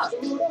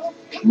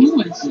 Who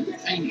was it? I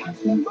think it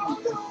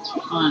was a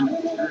ton of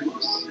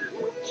herbs.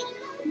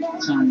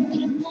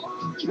 Someone.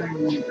 I'm trying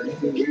to remember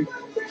who.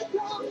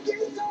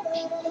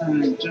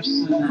 Just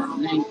so that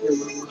they could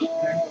roll up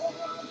there.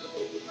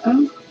 Oh,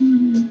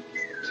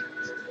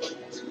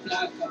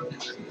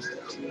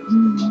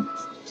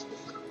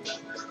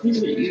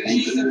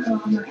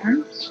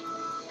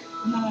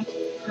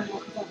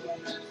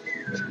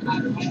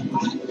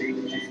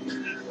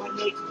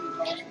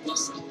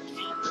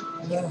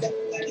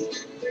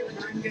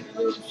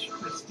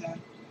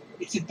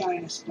 It's a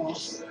bonus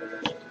boss.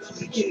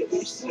 I did it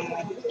yesterday.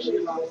 I didn't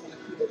realise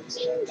that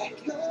I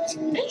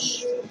couldn't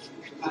just go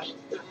back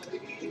and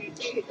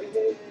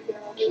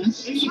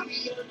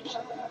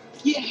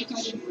yeah, I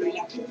didn't read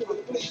up in front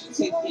of it. It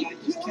said, yeah,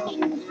 just tell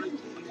them to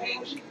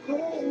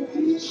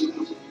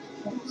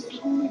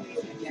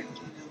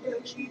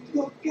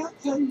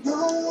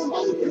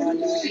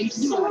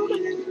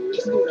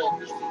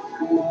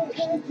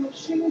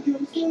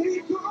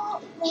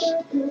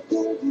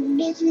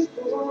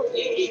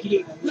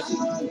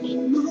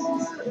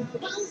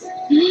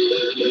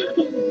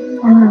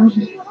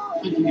Okay,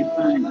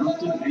 fine. I'll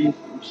do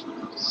anything.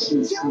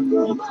 See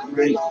someone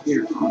right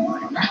here on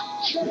my map.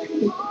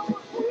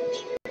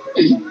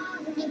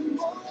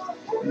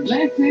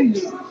 Let him go.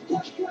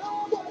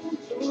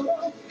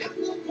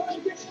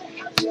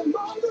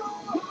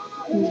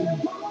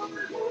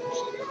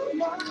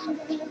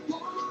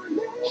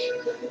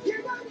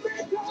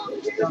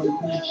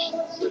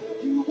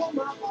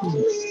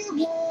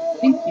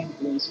 Thank you,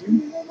 Blizzard.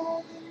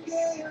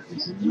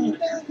 There's another.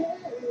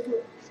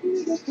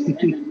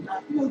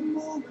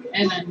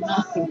 And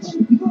another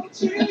one.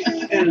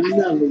 And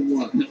another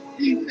one.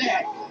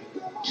 Exactly.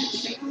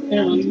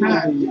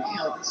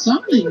 Some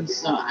of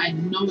these, I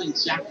know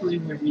exactly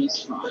where they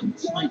spawn.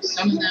 Like,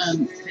 some of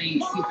them, they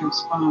either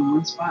spawn in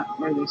one spot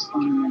or they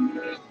spawn in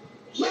another.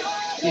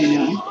 You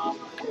know?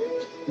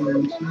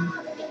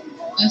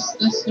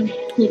 That's the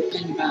cool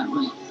thing about,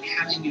 like,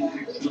 having an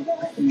actual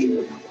freaking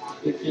map.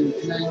 Because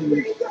then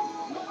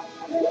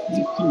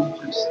you can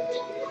just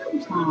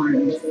farm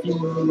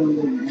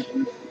anywhere.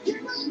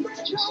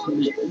 It's just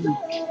like,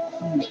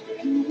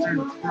 we're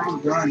all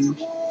done.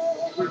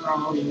 We're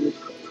all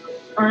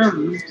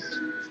herbs.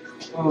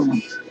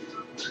 Oh,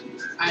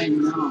 I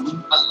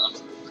know.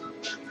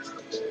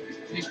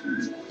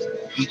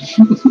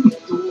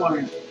 Door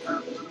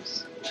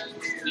herbs.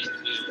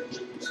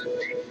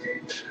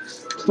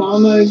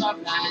 Fauna, Stop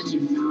that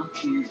and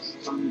not use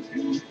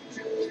something.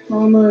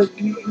 Fauna,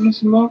 you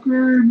smoke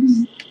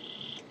herbs?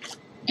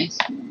 I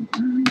smoke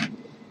herbs.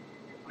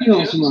 You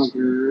don't smoke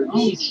herbs.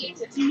 Oh, shit.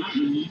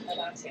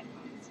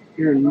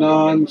 You're a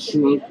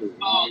non-smoker.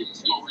 Oh, you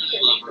don't really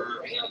love her.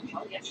 You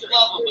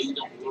love them, but you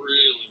don't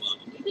really love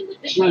them.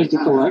 It's nice to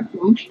collect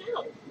them.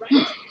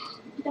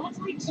 I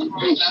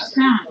just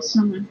got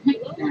someone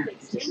picked that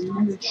because I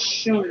never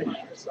showed it.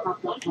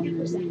 Popped up on the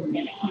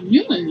menu. I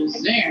knew it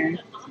was there.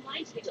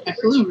 I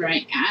flew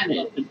right at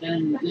it, but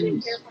then it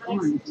didn't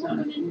spawn until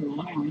I flew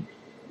along.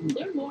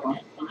 Learn more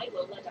at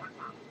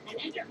buylola.com and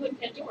enter code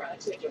Pandora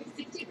to enjoy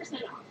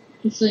 60% off.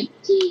 It's like,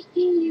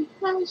 TK,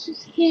 I was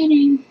just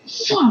kidding.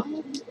 Fuck.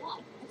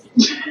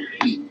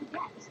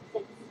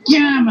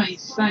 Get out of my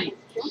sight.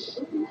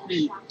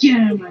 And get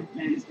out of my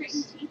face.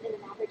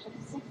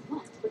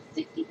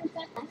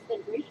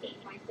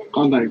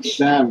 I'm like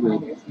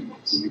savage.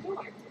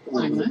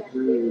 Like what?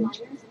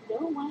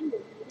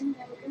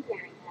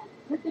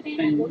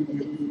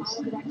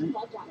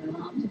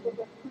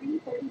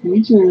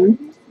 Me too.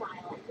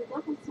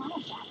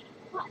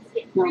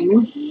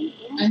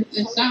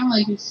 It sounded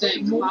like you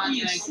said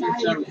Klondike is a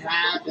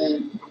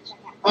rabbit.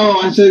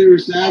 Oh, I said you were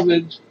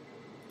savage.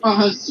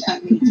 Oh,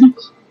 savage.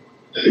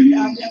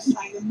 I'm just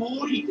saying, the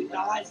more he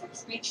denies it,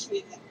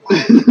 especially that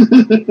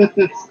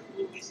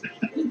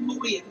the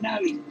more you know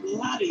he's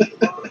bloody.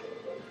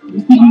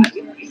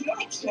 You're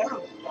a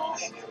terrible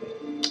liar.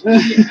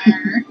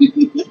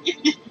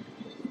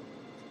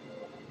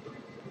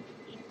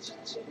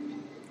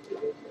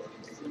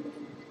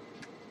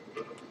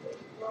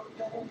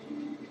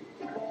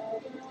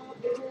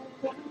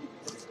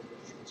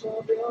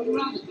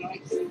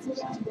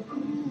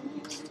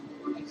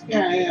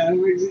 Yeah, it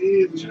makes it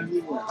easier.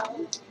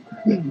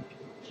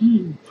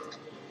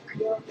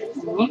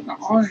 Look at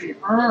all the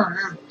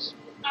herbs.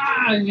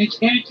 Ah, you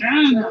can't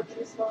count them.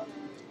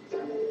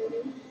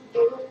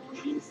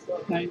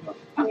 Then go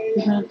up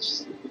the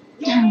hills,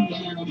 down the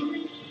hill,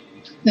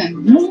 then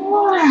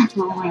wrap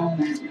around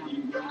that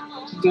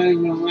mountain. She's not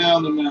even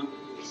around the mountain.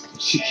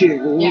 She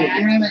can't walk. Yeah,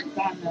 I haven't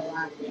done the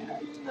lap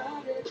yet.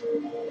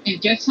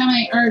 And guess how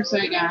many herbs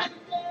I got?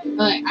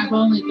 Like, I've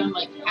only done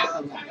like half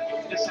of that.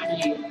 Guess how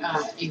many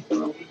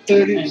April?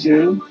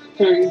 32.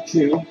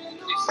 32.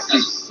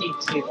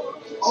 62.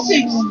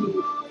 60.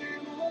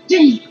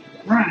 Damn,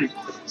 right.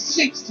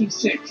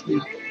 66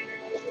 now.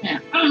 Yeah,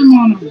 I'm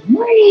on a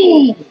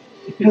roll!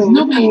 Because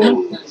nobody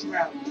knows this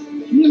route.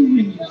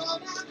 Nobody knows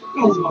this.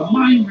 This is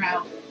my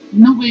route.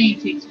 Nobody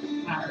takes the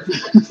power.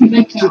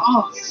 They can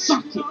all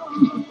suck it.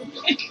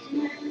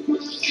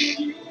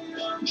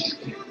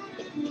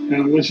 I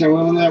wish I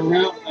went on that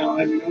route. Now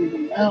I know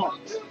the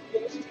route.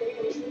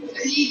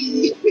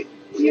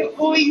 You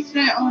always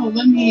say, oh,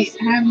 let me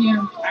have you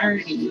in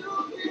party.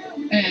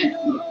 And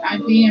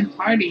I'd be in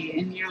party,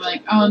 and you're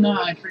like, oh no,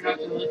 I forgot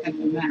to look at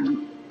the map.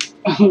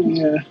 Oh,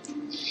 yeah.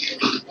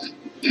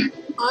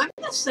 I'm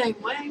the same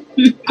way.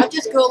 I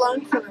just go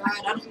along for the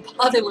ride. I don't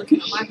bother looking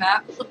at my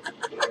map.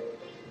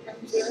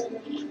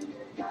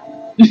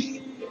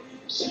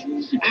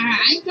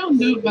 I don't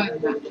do it by the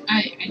map.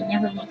 I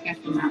never look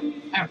at the map,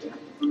 ever.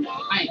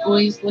 I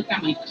always look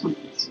at my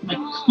compass. My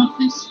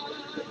compass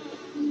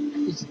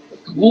is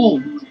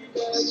gold.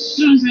 As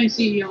soon as I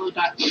see a yellow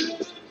dot,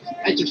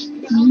 I just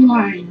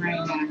fly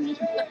right at it.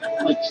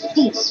 Like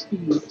full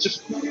speed.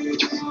 Just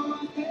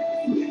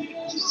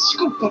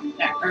scoop up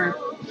that earth.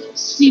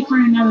 See for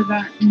another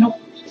dot. Nope.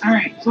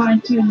 Alright, fly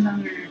to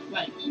another,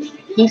 like,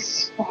 this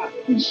spot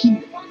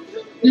here.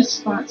 This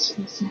spot's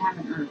supposed to have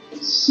an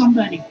earth.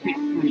 Somebody picked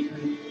my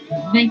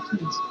earth. They can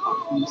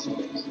fuck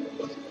themselves.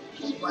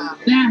 Wow.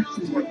 That's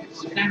what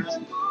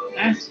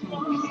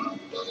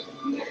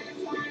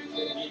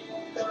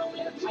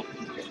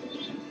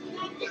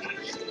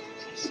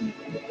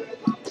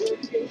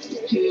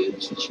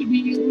Should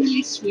be a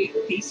really sweet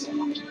piece of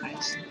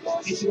occupation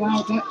as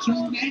well, but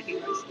killing bad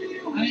guys.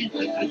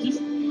 I just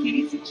think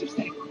it's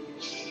interesting.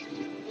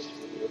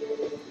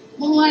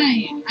 Well, I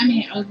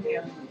mean,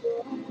 okay.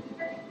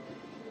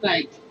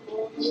 Like,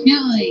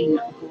 killing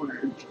a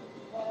horde.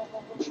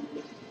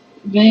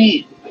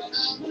 They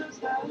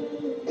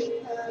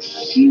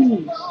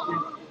huge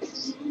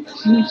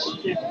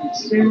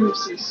difference.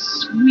 There's a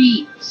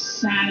sweet,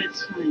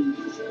 satisfying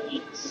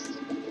taste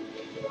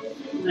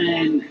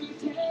when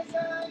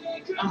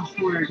a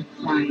horde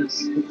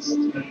flies its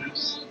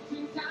tails.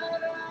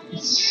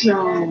 It's so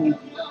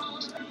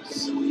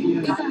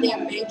beautiful.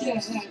 Goddamn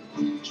mages.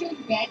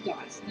 Killing bad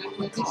guys. Now,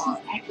 but this is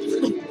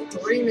actually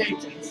 3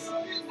 mages.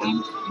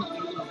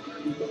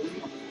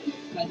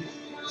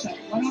 So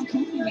what I'm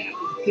talking about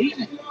is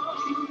demon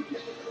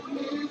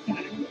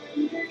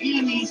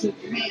enemies of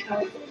man of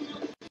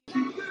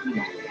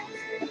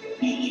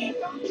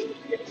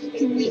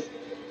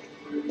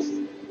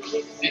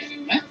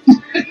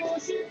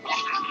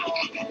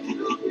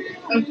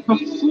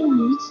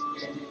fools.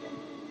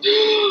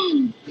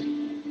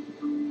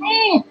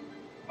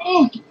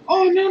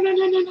 Oh, no.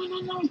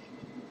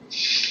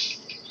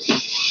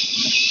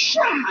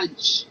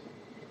 Fudge!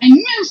 I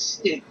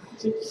missed it.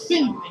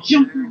 Big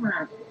jump over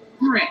a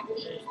brick.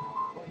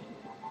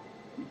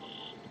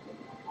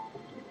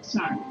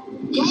 Sorry.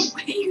 You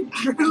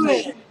drew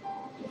it.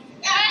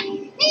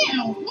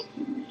 Ew.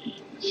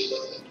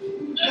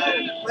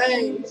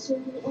 Wait.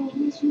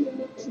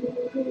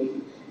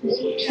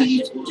 Yeah,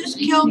 just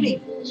kill me.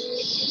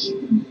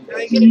 Do I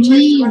get a chance to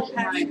Leave run my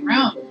past you?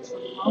 route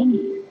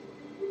alone.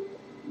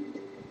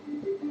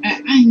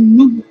 I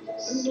know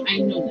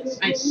this.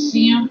 I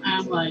see them,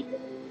 I'm like,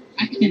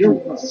 I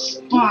can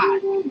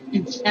spot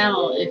and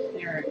tell if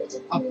they're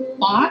a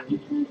bot.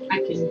 I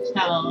can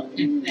tell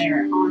if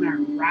they're on a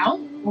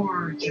route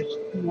or just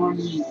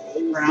normally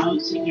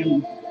browsing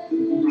and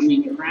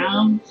running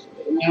around.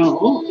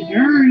 Oh,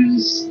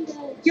 yours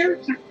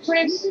a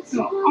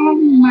crystal. Oh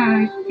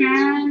my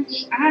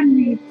gosh, I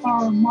need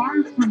far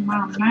more from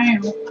my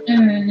mail.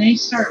 And then they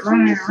start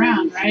running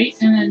around, right?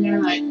 And then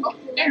they're like, oh,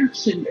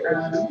 there's an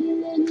herb.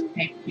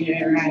 Pick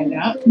it right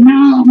up.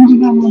 No.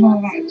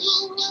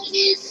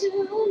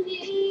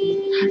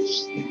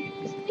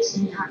 It's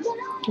not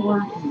for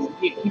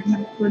you. You're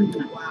not good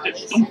enough.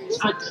 Just don't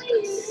touch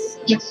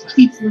it. Just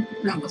keep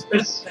looking at the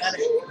crystal.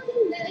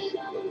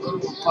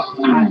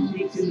 I'm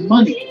making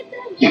money.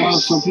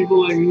 So people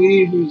like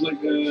me, who's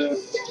like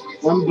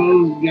I'm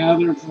both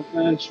gather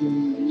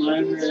professional,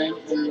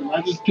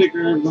 I just pick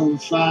herbs on the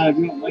side.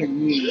 You don't like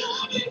me.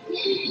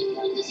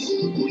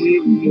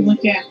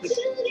 Look at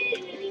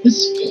this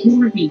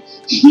corgi.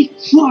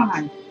 Can't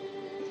fly.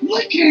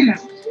 Look at him.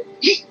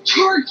 He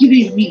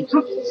targeted me.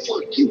 How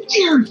fucking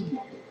dare he?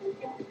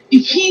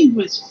 If he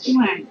was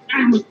flying,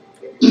 I would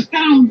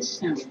pounce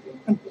him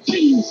and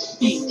beat his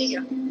face.